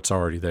to what's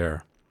already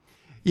there.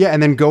 Yeah,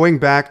 and then going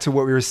back to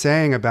what we were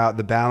saying about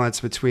the balance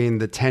between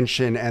the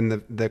tension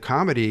and the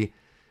comedy,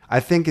 I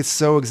think it's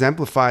so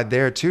exemplified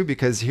there too,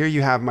 because here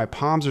you have my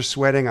palms are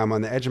sweating, I'm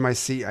on the edge of my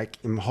seat,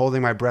 I'm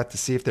holding my breath to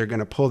see if they're going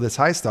to pull this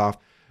heist off,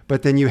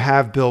 but then you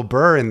have Bill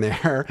Burr in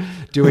there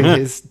doing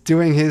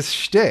his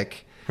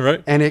shtick,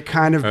 right? And it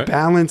kind of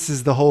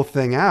balances the whole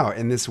thing out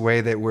in this way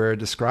that we're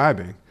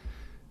describing.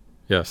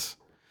 Yes,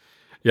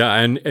 yeah,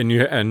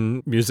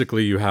 and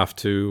musically you have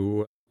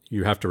to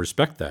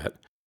respect that.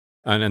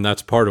 And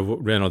that's part of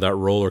that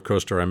roller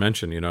coaster I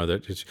mentioned.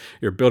 That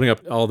you're building up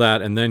all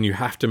that, and then you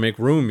have to make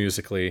room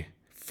musically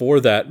for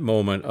that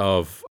moment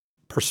of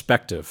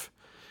perspective.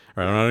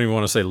 Right? I don't even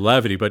want to say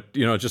levity, but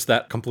just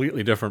that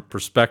completely different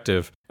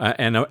perspective,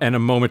 and a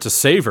moment to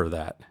savor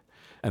that,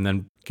 and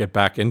then get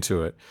back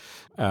into it.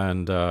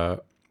 And I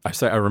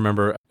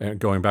remember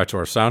going back to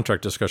our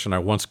soundtrack discussion. I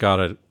once got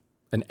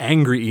an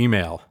angry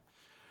email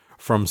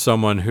from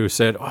someone who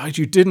said, "Oh,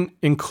 you didn't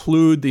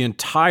include the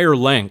entire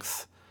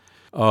length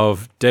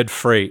of Dead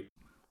Freight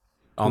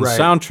on the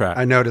soundtrack."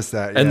 I noticed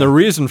that. And the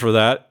reason for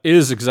that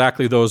is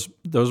exactly those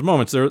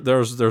moments.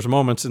 There's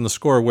moments in the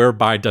score where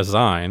by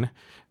design,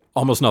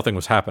 almost nothing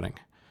was happening.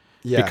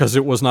 Yeah. Because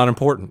it was not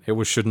important.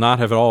 It should not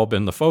have at all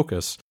been the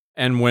focus.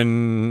 And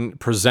when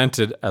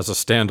presented as a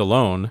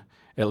standalone,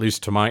 at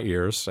least to my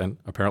ears, and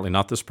apparently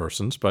not this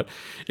person's, but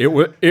it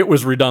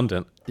was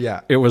redundant.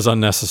 Yeah. It was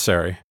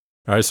unnecessary.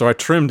 All right, so I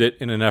trimmed it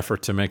in an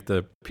effort to make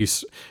the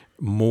piece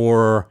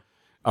more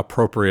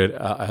appropriate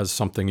as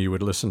something you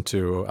would listen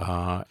to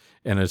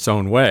in its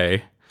own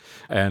way.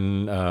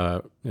 And, I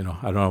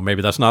don't know,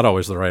 maybe that's not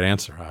always the right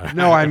answer.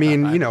 No, I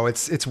mean,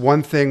 it's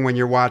one thing when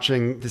you're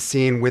watching the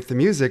scene with the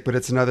music, but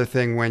it's another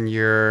thing when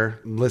you're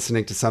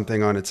listening to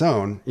something on its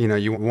own.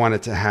 You want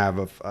it to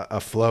have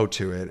a flow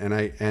to it.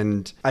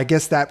 And I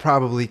guess that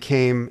probably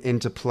came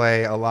into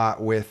play a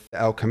lot with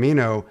El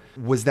Camino.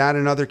 Was that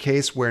another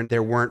case where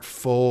there weren't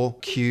full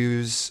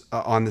cues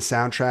on the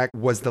soundtrack?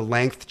 Was the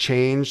length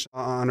changed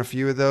on a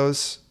few of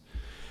those?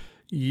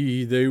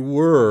 They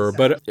were,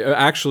 but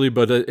actually,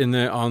 for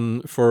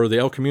the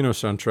El Camino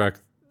soundtrack,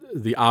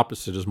 the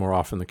opposite is more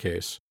often the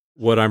case.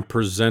 What I'm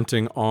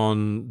presenting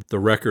on the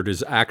record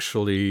is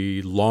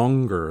actually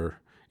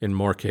longer in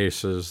more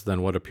cases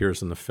than what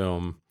appears in the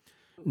film.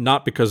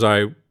 Not because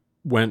I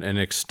went and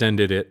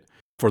extended it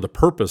for the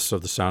purpose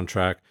of the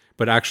soundtrack,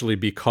 but actually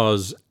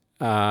because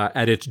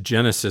at its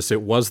genesis,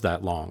 it was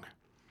that long.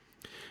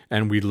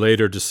 And we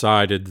later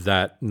decided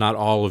that not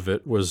all of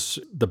it was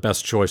the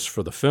best choice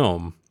for the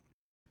film.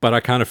 But I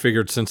kind of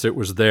figured since it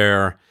was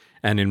there,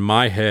 and in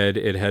my head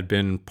it had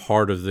been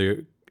part of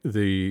the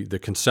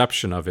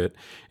conception of it,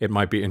 it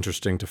might be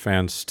interesting to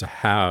fans to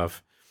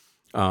have.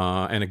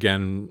 And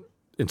again,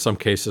 in some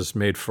cases,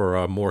 made for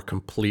a more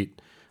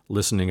complete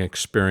listening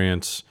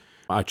experience.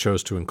 I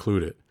chose to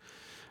include it.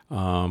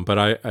 But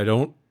I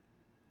don't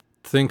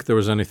think there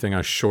was anything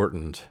I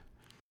shortened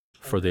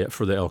for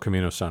the El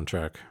Camino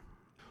soundtrack.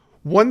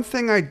 One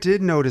thing I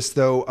did notice,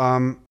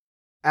 though,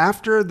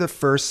 after the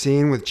first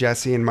scene with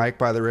Jesse and Mike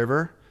by the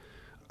river,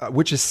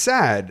 which is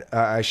sad,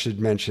 I should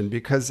mention,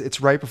 because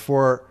it's right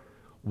before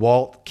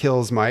Walt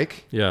kills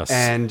Mike. Yes.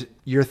 And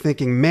you're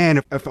thinking,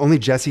 man, if only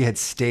Jesse had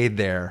stayed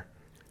there.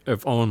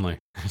 If only.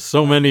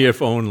 So many if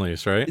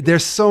onlys, right?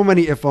 There's so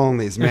many if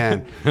onlys,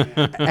 man.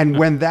 And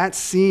when that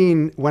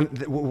scene,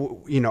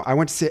 I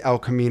went to see El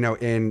Camino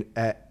in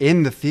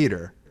the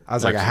theater. I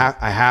was Excellent.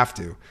 like, I have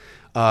to.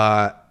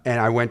 And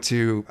I went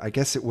to, I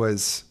guess it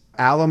was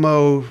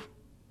Alamo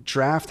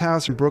Draft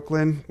House in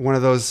Brooklyn, one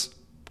of those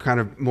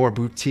kind of more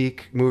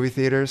boutique movie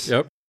theaters.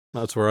 Yep.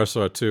 That's where I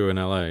saw it too, in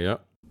LA.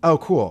 Yep. Oh,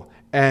 cool.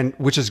 And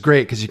which is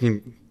great because you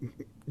can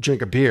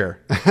drink a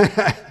beer.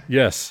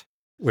 Yes.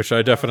 Which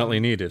I definitely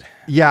needed.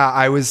 Yeah,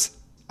 I was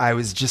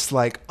just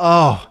like,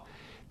 oh,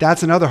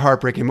 that's another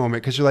heartbreaking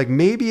moment, because you're like,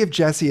 maybe if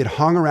Jesse had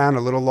hung around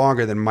a little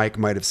longer, then Mike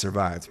might have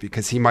survived,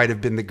 because he might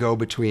have been the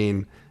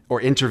go-between or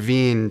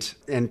intervened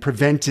and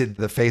prevented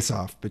the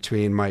face-off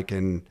between Mike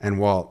and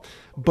Walt.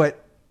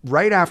 But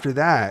right after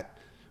that,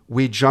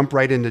 we jump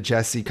right into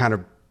Jesse kind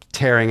of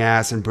tearing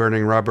ass and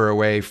burning rubber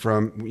away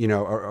from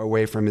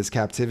his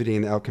captivity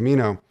in El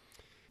Camino.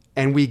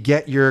 And we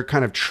get your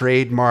kind of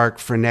trademark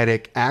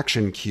frenetic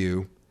action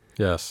cue.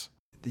 Yes.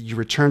 You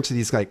return to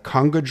these like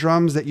conga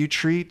drums that you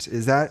treat.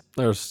 Is that?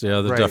 There's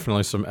right?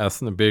 Definitely some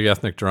big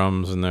ethnic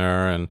drums in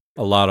there and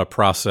a lot of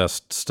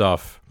processed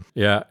stuff.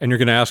 Yeah. And you're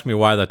going to ask me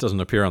why that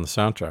doesn't appear on the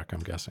soundtrack, I'm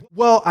guessing.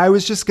 Well, I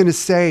was just going to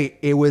say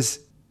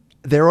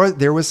there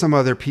was some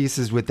other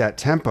pieces with that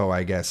tempo,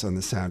 I guess, on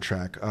the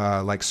soundtrack,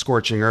 like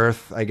Scorching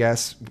Earth, I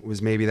guess,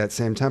 was maybe that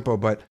same tempo.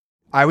 But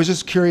I was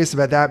just curious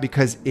about that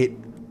because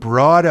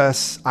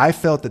I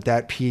felt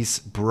that piece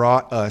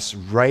brought us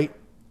right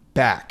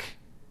back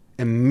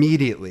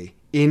immediately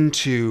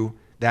into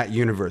that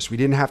universe. We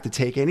didn't have to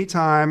take any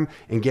time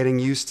in getting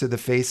used to the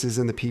faces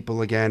and the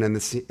people again and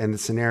the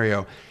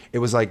scenario. It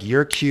was like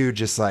your cue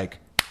just like,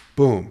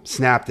 boom,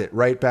 snapped it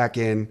right back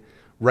in,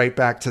 right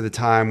back to the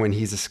time when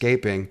he's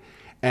escaping.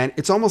 And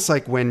it's almost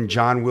like when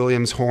John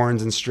Williams'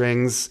 horns and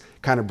strings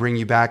kind of bring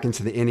you back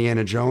into the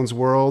Indiana Jones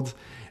world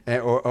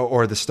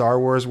or the Star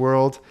Wars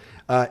world.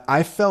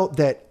 I felt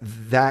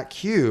that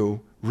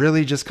cue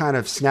really just kind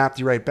of snapped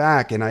you right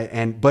back.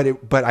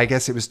 But I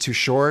guess it was too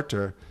short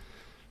or.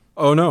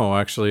 Oh no,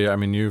 actually, I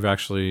mean, you've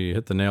actually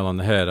hit the nail on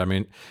the head. I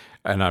mean,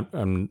 and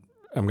I'm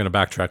going to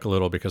backtrack a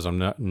little because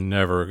I'm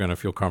never going to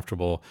feel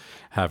comfortable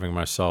having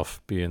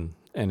myself be in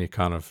any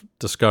kind of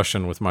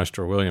discussion with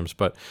Maestro Williams,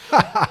 but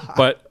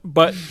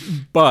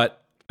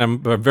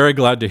I'm very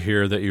glad to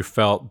hear that you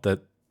felt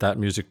that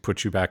music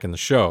put you back in the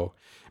show,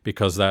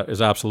 because that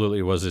is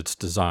absolutely was its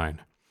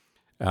design.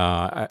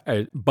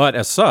 But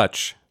as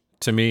such,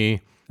 to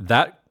me,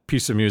 that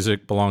piece of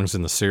music belongs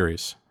in the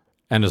series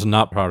and is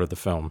not part of the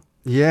film.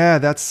 Yeah,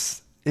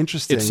 that's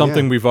interesting. It's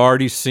something we've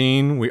already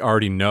seen. We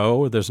already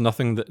know. There's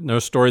no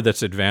story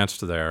that's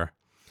advanced there,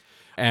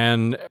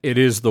 and it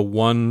is the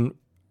one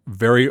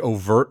very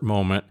overt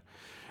moment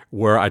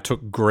where I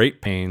took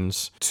great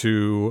pains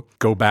to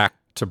go back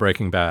to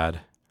Breaking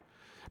Bad,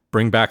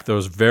 bring back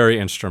those very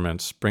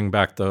instruments, bring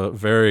back the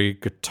very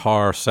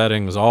guitar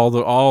settings, all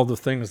the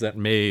things that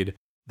made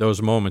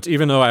those moments,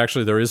 even though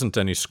actually there isn't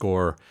any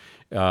score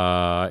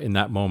in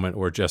that moment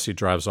where Jesse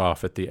drives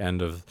off at the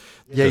end of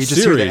the series. You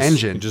just hear the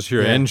engine. You just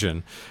hear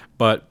engine.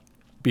 But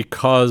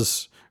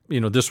because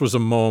this was a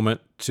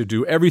moment to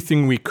do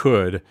everything we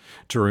could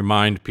to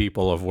remind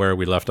people of where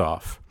we left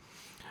off.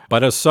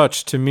 But as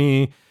such, to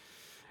me,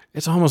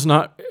 it's almost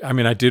not, I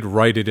mean, I did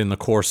write it in the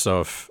course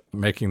of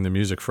making the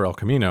music for El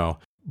Camino,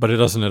 but it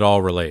doesn't at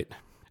all relate,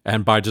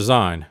 and by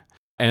design.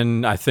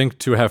 And I think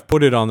to have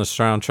put it on the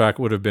soundtrack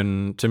would have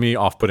been, to me,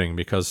 off-putting,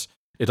 because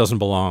it doesn't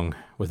belong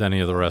with any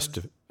of the rest,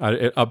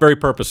 very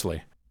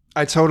purposely.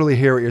 I totally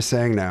hear what you're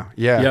saying now.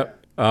 Yeah.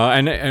 Yep.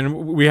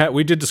 And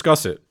we did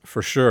discuss it,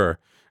 for sure.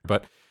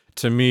 But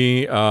to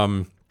me,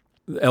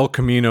 El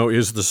Camino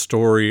is the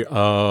story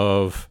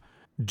of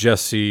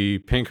Jesse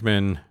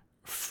Pinkman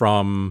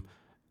from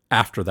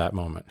after that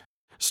moment,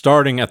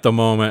 starting at the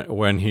moment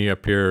when he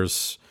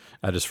appears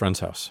at his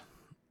friend's house.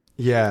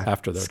 Yeah,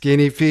 after that,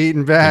 Skinny Pete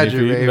and Badger,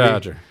 Skinny Pete baby. and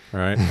Badger,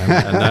 right?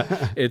 And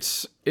that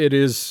it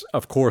is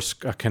of course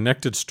a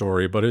connected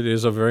story, but it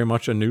is very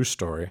much a new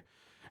story.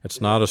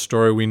 It's not a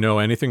story we know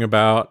anything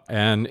about,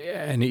 and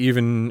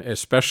even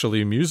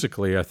especially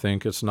musically, I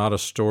think it's not a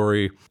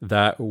story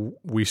that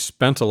we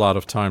spent a lot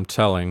of time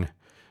telling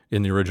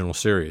in the original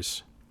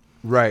series.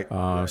 Right.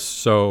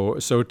 So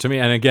to me,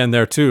 and again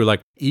there too,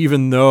 like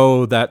even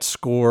though that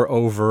score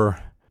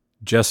over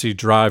Jesse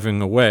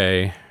driving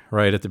away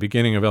right at the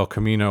beginning of El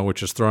Camino,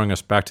 which is throwing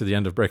us back to the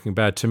end of Breaking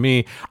Bad, to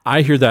me,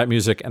 I hear that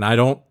music and I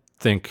don't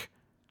think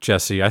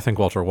Jesse, I think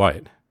Walter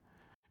White,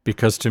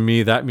 because to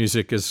me that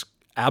music is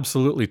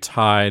absolutely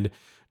tied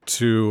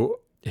to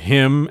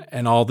him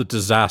and all the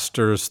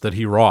disasters that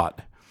he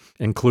wrought,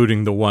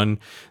 including the one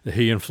that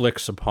he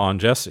inflicts upon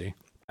Jesse.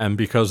 And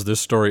because this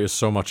story is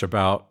so much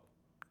about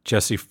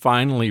Jesse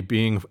finally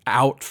being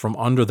out from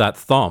under that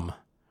thumb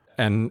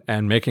and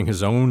making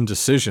his own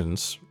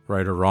decisions,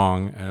 right or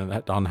wrong,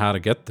 and on how to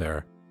get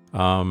there.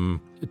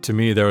 To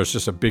me, there was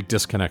just a big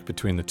disconnect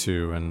between the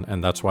two,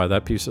 and that's why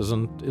that piece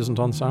isn't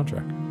on the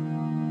soundtrack.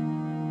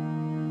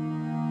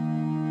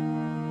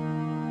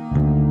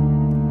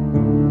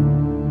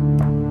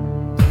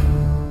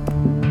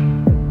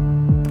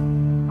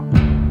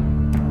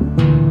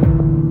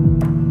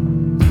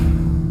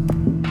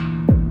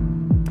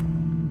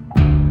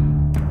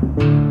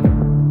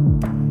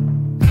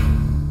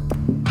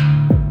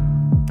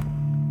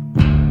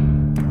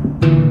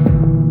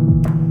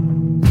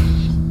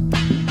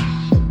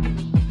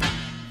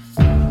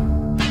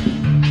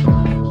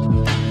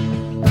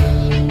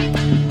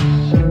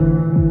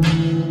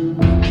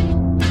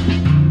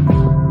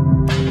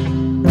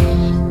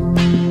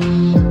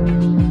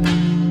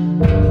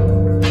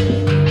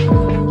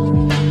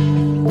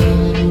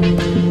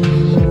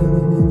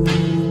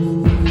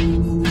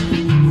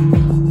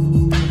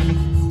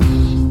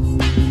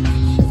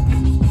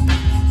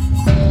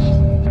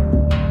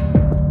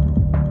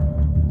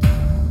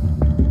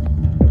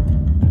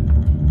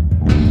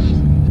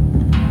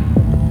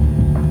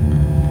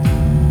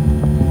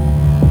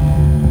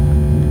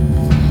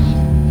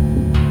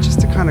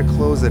 kind of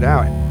close it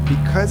out,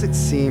 because it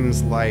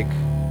seems like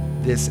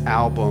this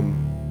album,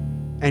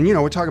 and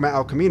we're talking about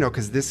El Camino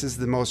because this is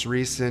the most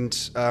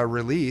recent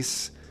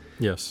release.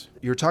 Yes.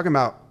 You're talking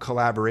about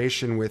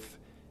collaboration with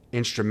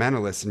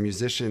instrumentalists and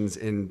musicians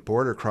in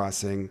Border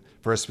Crossing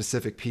for a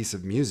specific piece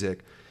of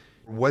music.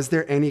 Was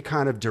there any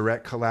kind of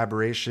direct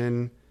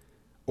collaboration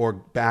or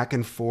back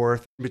and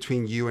forth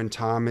between you and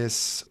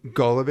Thomas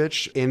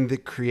Golubic in the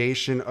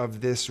creation of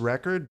this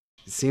record?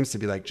 It seems to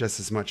be like just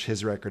as much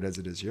his record as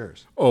it is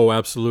yours. Oh,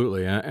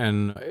 absolutely.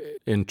 And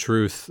in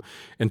truth,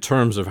 in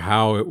terms of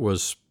how it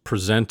was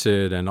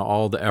presented and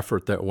all the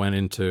effort that went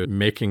into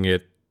making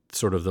it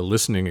sort of the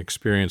listening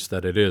experience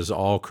that it is,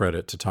 all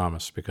credit to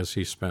Thomas, because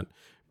he spent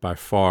by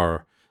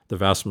far the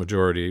vast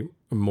majority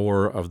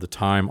more of the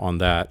time on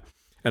that.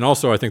 And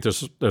also, I think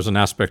there's an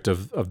aspect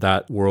of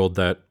that world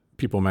that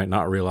people might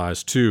not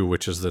realize too,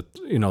 which is that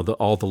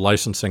all the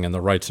licensing and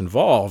the rights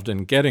involved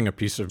in getting a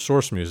piece of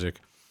source music,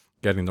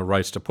 getting the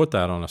rights to put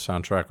that on a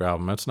soundtrack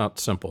album. It's not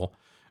simple,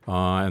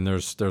 and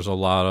there's a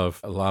lot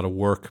of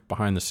work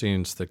behind the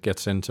scenes that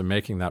gets into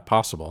making that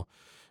possible.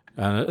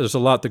 And there's a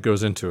lot that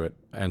goes into it.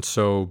 And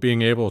so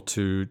being able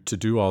to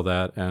do all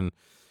that, and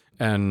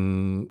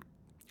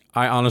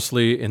I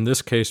honestly, in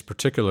this case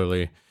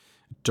particularly,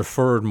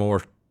 deferred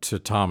more to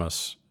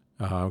Thomas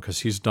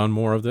because he's done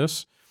more of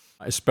this,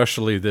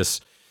 especially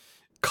this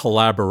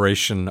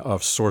collaboration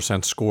of source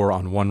and score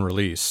on one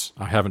release.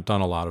 I haven't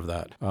done a lot of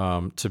that,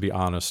 to be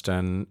honest.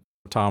 And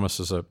Thomas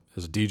is a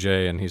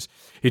DJ, and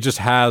he just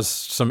has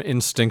some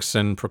instincts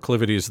and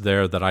proclivities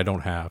there that I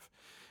don't have.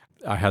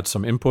 I had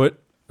some input,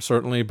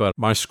 certainly, but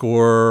my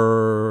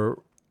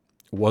score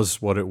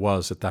was what it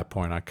was at that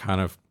point. I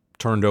kind of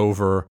turned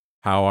over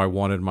how I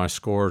wanted my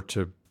score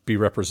to be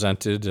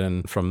represented,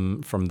 and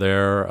from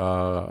there,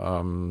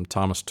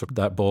 Thomas took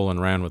that bull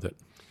and ran with it.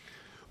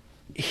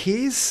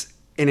 He's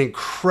an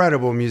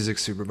incredible music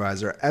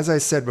supervisor. As I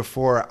said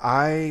before,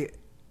 I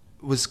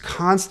was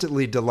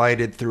constantly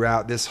delighted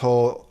throughout this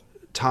whole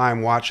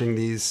time watching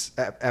these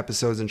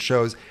episodes and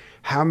shows,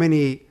 how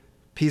many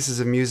pieces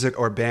of music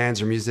or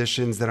bands or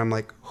musicians that I'm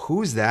like,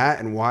 who's that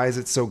and why is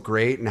it so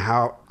great? And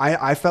how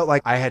I felt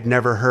like I had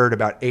never heard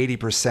about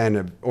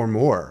 80% or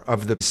more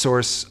of the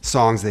source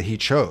songs that he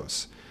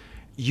chose.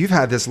 You've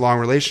had this long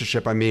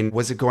relationship. I mean,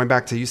 was it going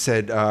back to, you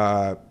said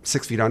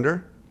 6 Feet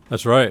Under?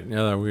 That's right.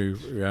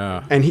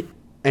 Yeah.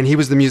 And he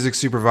was the music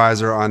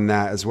supervisor on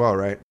that as well,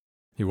 right?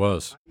 He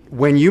was.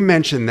 When you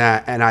mentioned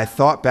that, and I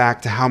thought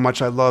back to how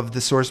much I loved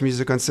the source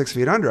music on 6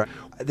 Feet Under,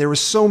 there were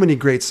so many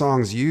great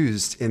songs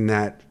used in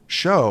that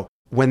show.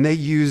 When they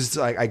used,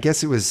 I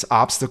guess it was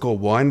Obstacle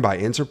 1 by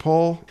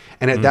Interpol.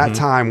 And at that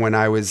time, when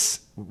I was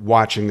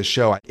watching the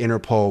show,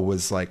 Interpol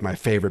was like my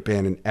favorite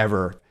band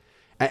ever.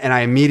 And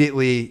I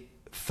immediately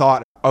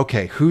thought,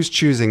 okay, who's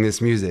choosing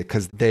this music?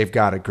 Because they've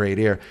got a great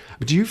ear.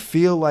 Do you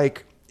feel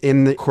like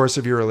in the course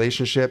of your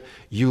relationship,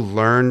 you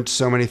learned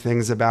so many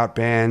things about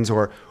bands,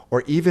 or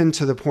even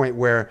to the point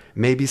where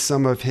maybe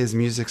some of his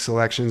music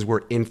selections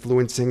were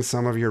influencing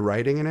some of your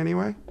writing in any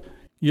way?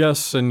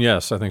 Yes and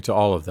yes, I think to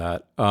all of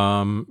that.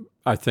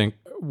 I think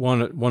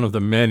one of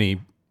the many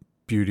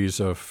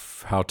beauties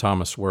of how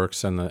Thomas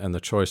works and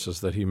the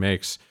choices that he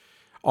makes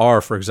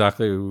are for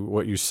exactly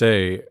what you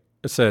said,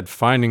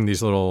 finding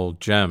these little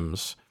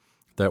gems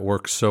that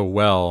work so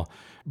well,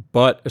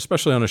 but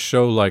especially on a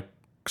show like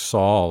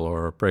Saul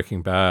or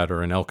Breaking Bad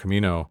or in El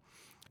Camino,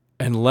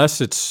 unless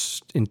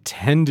it's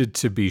intended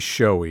to be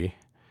showy,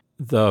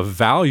 the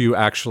value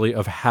actually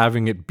of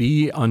having it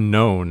be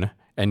unknown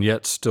and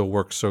yet still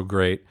work so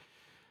great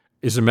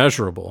is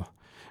immeasurable,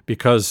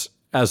 because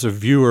as a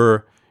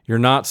viewer, you're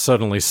not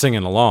suddenly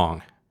singing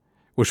along,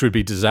 which would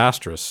be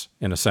disastrous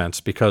in a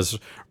sense, because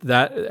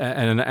that,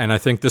 and I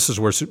think this is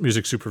where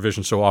music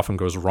supervision so often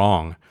goes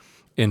wrong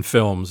in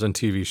films and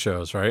TV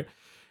shows, right?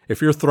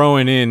 If you're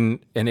throwing in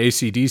an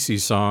AC/DC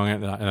song,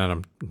 and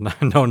I'm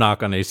no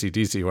knock on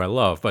AC/DC, who I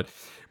love, but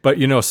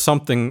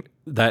something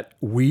that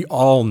we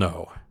all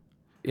know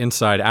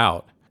inside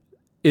out,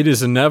 it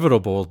is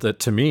inevitable that,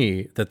 to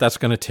me, that's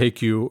going to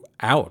take you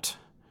out.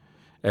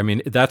 I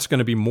mean, that's going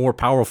to be more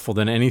powerful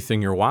than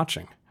anything you're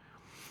watching.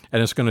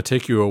 And it's going to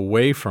take you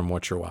away from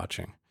what you're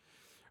watching.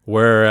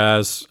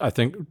 Whereas I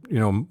think,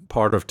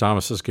 part of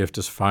Thomas's gift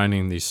is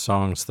finding these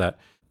songs that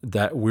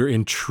we're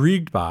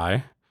intrigued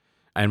by,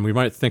 and we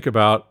might think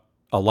about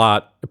a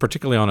lot,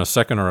 particularly on a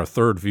second or a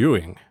third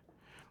viewing.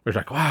 We're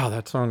like, wow,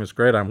 that song is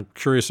great. I'm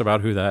curious about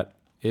who that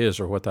is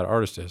or what that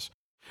artist is,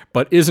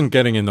 but isn't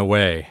getting in the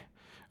way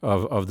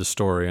of the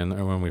story and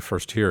when we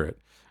first hear it.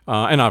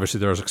 And obviously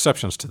there's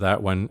exceptions to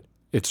that when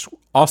it's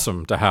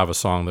awesome to have a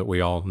song that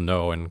we all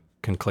know and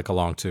can click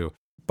along to.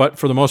 But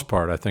for the most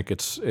part, I think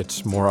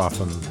it's more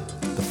often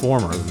the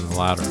former than the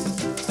latter.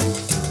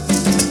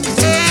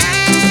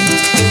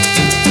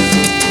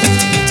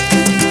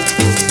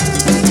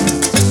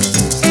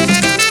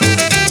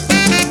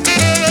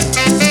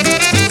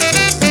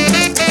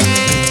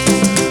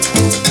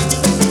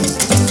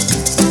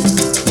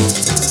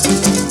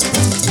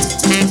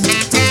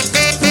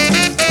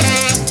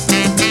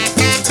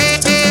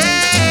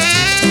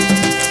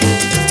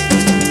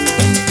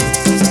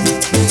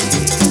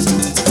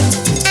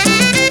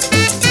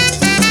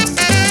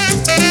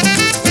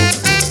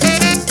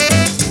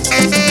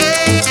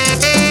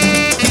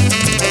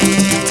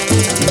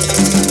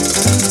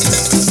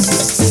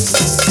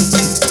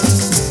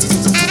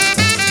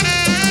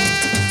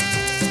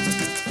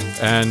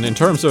 And in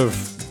terms of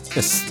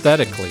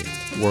aesthetically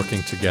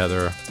working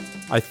together,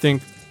 I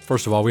think,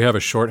 first of all, we have a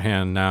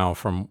shorthand now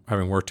from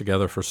having worked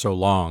together for so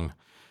long.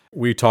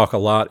 We talk a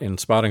lot in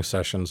spotting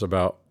sessions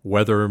about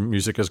whether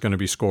music is going to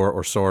be score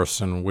or source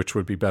and which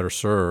would be better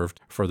served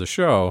for the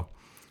show.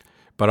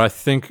 But I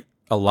think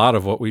a lot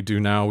of what we do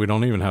now, we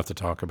don't even have to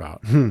talk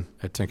about.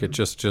 I think it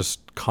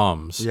just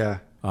comes. Yeah.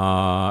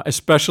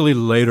 Especially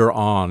later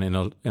on in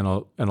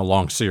a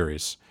long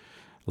series,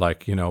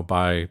 like,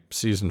 by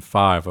season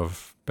 5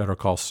 of Better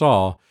Call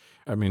Saul.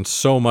 I mean,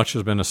 so much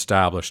has been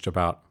established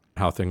about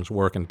how things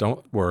work and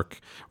don't work,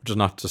 which is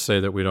not to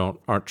say that we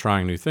aren't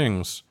trying new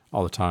things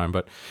all the time,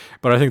 but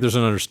I think there's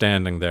an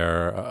understanding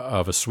there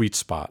of a sweet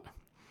spot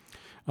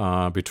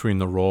between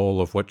the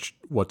role of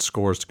what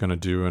score is going to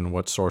do and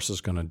what source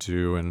is going to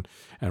do and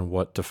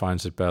what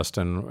defines it best.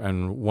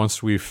 And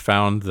once we've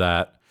found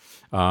that,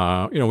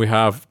 we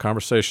have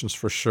conversations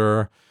for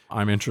sure.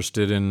 I'm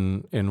interested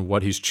in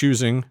what he's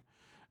choosing,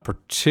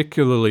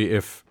 particularly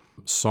if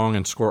song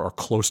and score are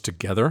close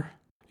together.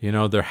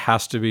 There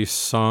has to be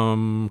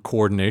some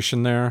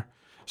coordination there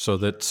so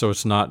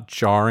it's not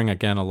jarring.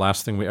 Again, the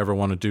last thing we ever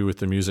want to do with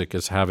the music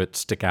is have it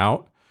stick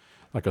out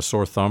like a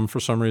sore thumb for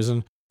some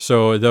reason.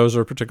 So those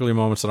are particularly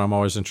moments that I'm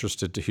always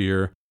interested to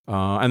hear.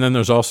 And then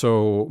there's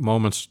also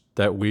moments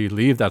that we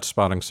leave that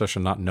spotting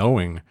session not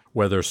knowing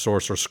whether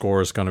source or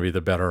score is going to be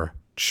the better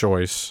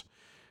choice.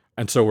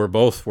 And so we're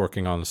both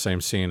working on the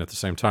same scene at the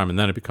same time. And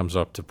then it becomes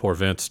up to poor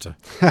Vince to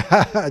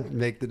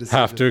make the decision.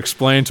 Have to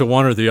explain to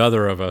one or the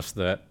other of us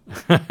that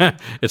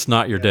it's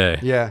not your day.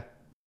 Yeah.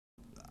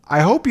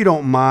 I hope you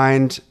don't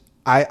mind.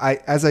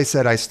 As I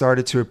said, I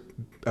started to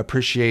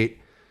appreciate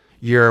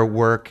your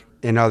work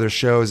in other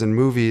shows and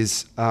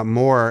movies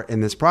more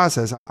in this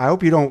process. I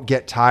hope you don't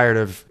get tired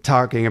of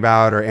talking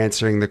about or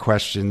answering the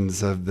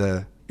questions of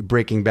the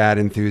Breaking Bad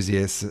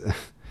enthusiasts.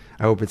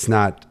 I hope it's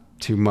not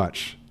too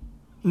much.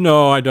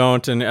 No, I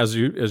don't. And as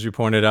you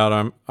pointed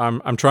out,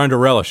 I'm trying to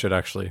relish it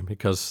actually,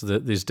 because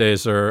these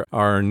days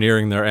are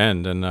nearing their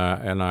end, and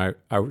I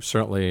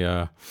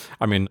certainly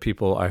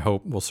people I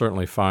hope will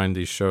certainly find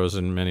these shows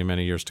in many,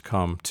 many years to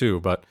come too.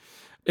 But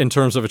in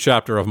terms of a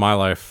chapter of my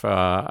life,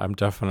 I'm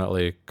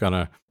definitely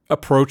gonna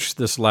approach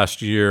this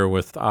last year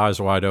with eyes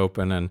wide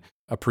open and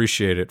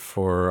appreciate it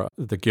for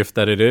the gift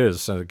that it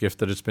is, the gift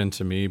that it's been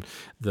to me,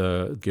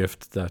 the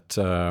gift that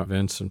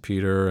Vince and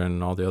Peter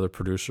and all the other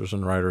producers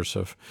and writers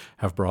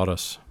have brought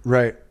us.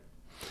 Right.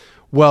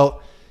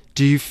 Well,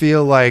 do you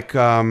feel like,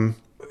 for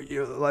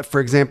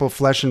example,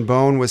 Flesh and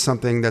Bone was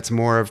something that's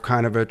more of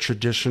kind of a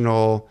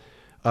traditional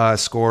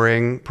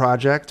scoring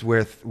project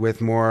with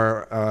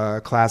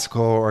more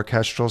classical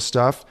orchestral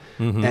stuff,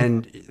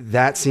 and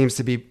that seems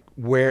to be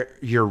where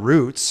your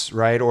roots,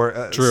 right?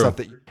 Or stuff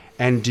that.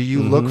 And do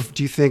you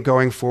do you think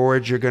going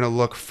forward you're going to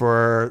look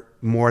for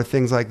more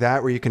things like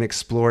that where you can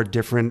explore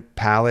different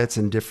palettes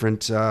and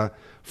different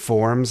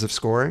forms of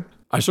scoring?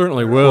 I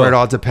certainly will. Or it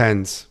all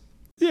depends.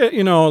 Yeah,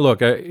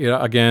 look,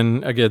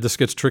 again, this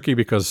gets tricky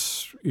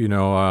because,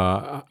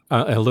 a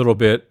little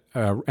bit,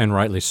 and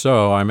rightly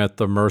so, I'm at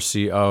the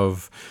mercy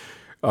of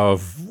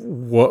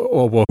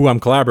who I'm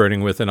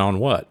collaborating with and on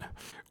what.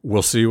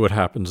 We'll see what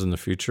happens in the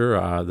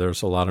future.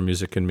 There's a lot of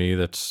music in me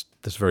that's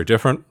very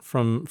different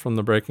from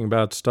the Breaking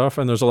Bad stuff,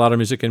 and there's a lot of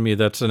music in me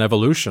that's an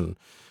evolution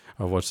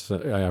of what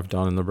I've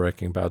done in the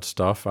Breaking Bad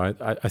stuff. I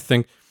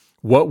think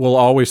what will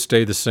always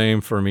stay the same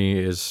for me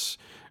is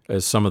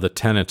some of the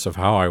tenets of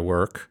how I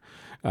work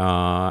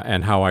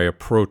and how I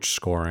approach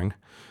scoring.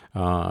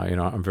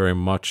 I'm very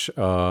much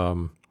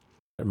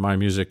my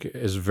music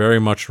is very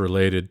much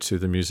related to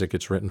the music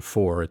it's written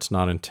for. It's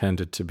not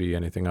intended to be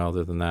anything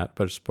other than that,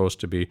 but it's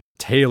supposed to be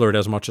tailored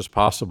as much as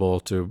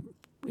possible to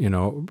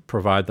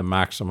provide the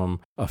maximum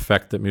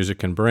effect that music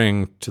can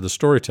bring to the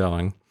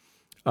storytelling.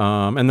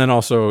 And then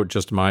also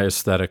just my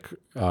aesthetic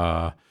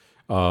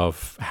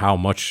of how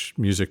much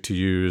music to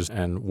use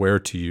and where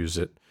to use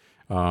it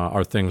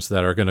are things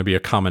that are going to be a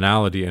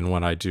commonality in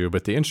what I do,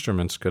 but the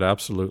instruments could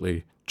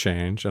absolutely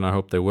change, and I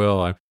hope they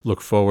will. I look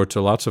forward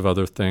to lots of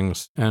other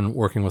things and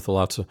working with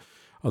lots of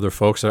other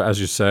folks. As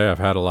you say, I've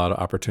had a lot of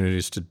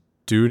opportunities to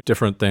do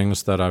different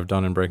things that I've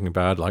done in Breaking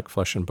Bad, like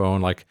Flesh and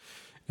Bone, like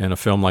in a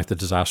film like The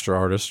Disaster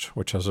Artist,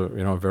 which has a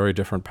very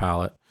different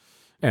palette.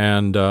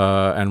 And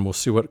we'll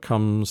see what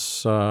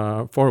comes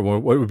forward.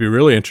 What would be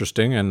really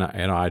interesting, and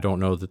I don't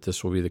know that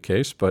this will be the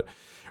case, but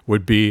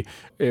would be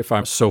if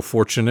I'm so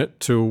fortunate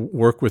to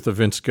work with a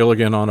Vince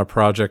Gilligan on a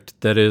project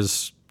that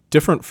is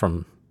different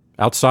from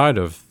outside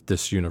of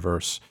this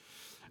universe.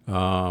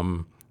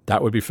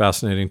 That would be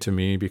fascinating to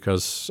me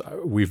because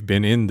we've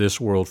been in this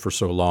world for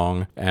so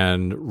long,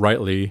 and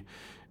rightly,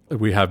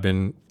 we have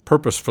been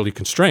purposefully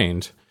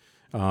constrained.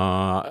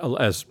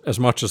 As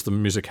much as the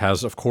music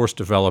has, of course,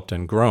 developed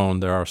and grown,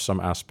 there are some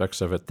aspects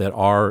of it that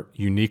are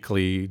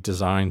uniquely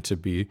designed to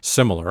be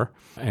similar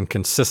and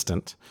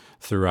consistent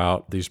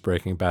throughout these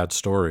Breaking Bad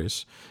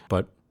stories.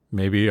 But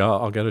maybe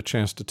I'll get a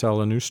chance to tell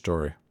a new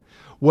story.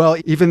 Well,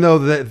 even though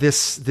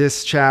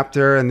this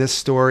chapter and this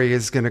story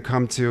is going to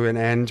come to an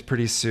end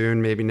pretty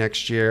soon, maybe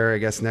next year,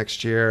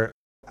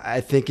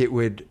 I think it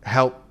would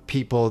help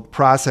people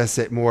process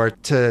it more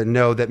to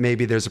know that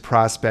maybe there's a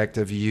prospect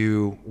of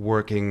you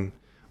working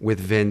with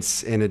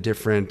Vince in a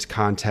different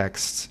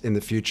context in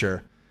the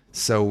future.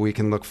 So we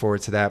can look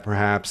forward to that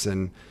perhaps,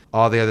 and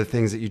all the other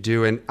things that you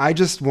do. And I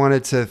just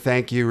wanted to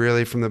thank you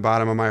really from the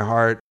bottom of my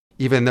heart,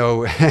 even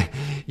though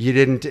you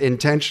didn't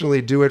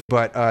intentionally do it,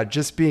 but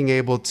just being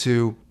able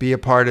to be a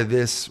part of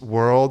this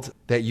world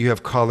that you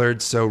have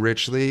colored so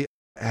richly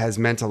has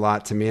meant a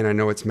lot to me. And I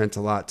know it's meant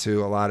a lot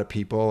to a lot of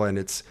people. And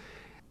it's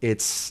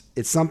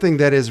something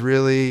that is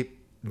really,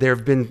 there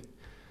have been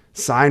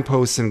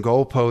signposts and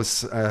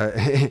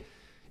goalposts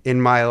in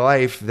my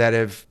life that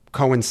have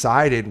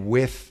coincided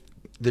with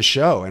the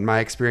show and my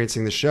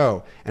experiencing the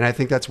show. And I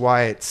think that's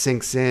why it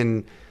sinks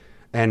in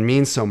and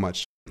means so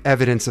much.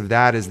 Evidence of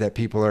that is that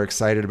people are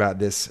excited about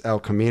this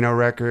El Camino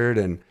record.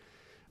 And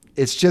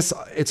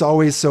it's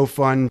always so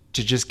fun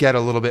to just get a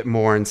little bit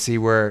more and see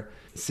where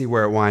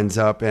it winds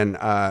up. And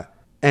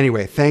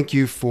anyway, thank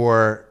you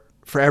for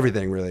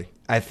everything, really.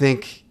 I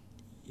think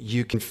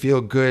you can feel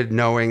good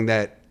knowing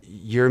that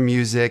your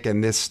music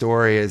and this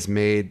story has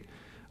made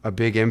a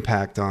big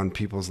impact on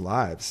people's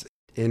lives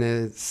in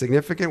a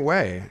significant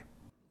way.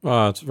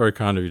 Well, it's very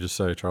kind of you to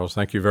say, Charles.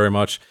 Thank you very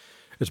much.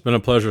 It's been a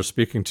pleasure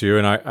speaking to you.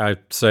 And I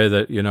say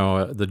that,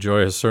 the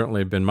joy has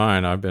certainly been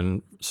mine. I've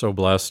been so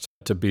blessed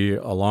to be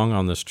along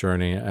on this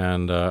journey.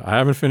 And I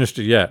haven't finished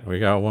it yet. We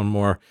got one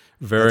more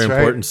very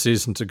important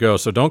season to go.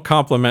 So don't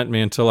compliment me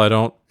until I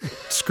don't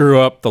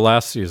screw up the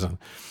last season.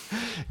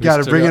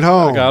 Got to bring it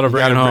home. Got to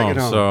bring it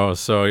home.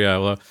 So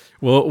yeah,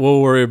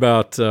 we'll worry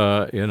about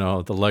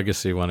the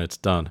legacy when it's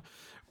done.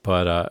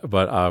 But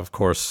of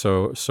course,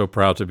 so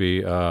proud to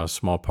be a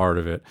small part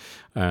of it,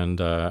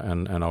 and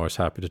always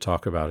happy to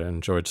talk about it.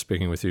 Enjoyed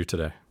speaking with you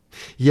today.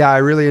 Yeah, I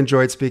really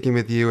enjoyed speaking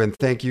with you, and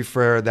thank you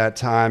for that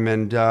time.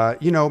 And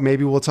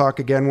maybe we'll talk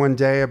again one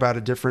day about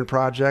a different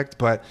project.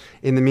 But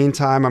in the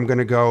meantime, I'm going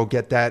to go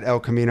get that El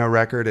Camino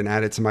record and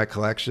add it to my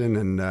collection,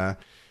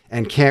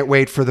 and can't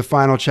wait for the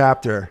final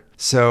chapter.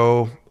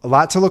 So a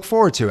lot to look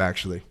forward to,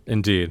 actually.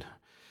 Indeed.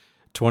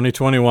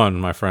 2021,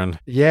 my friend.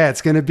 Yeah,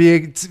 it's gonna be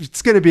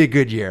a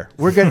good year.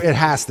 It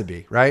has to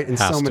be, right? In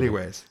so many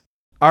ways.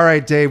 All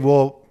right, Dave.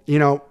 Well,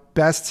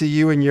 best to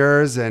you and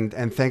yours,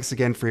 and thanks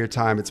again for your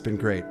time. It's been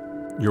great.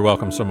 You're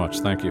welcome so much.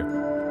 Thank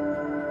you.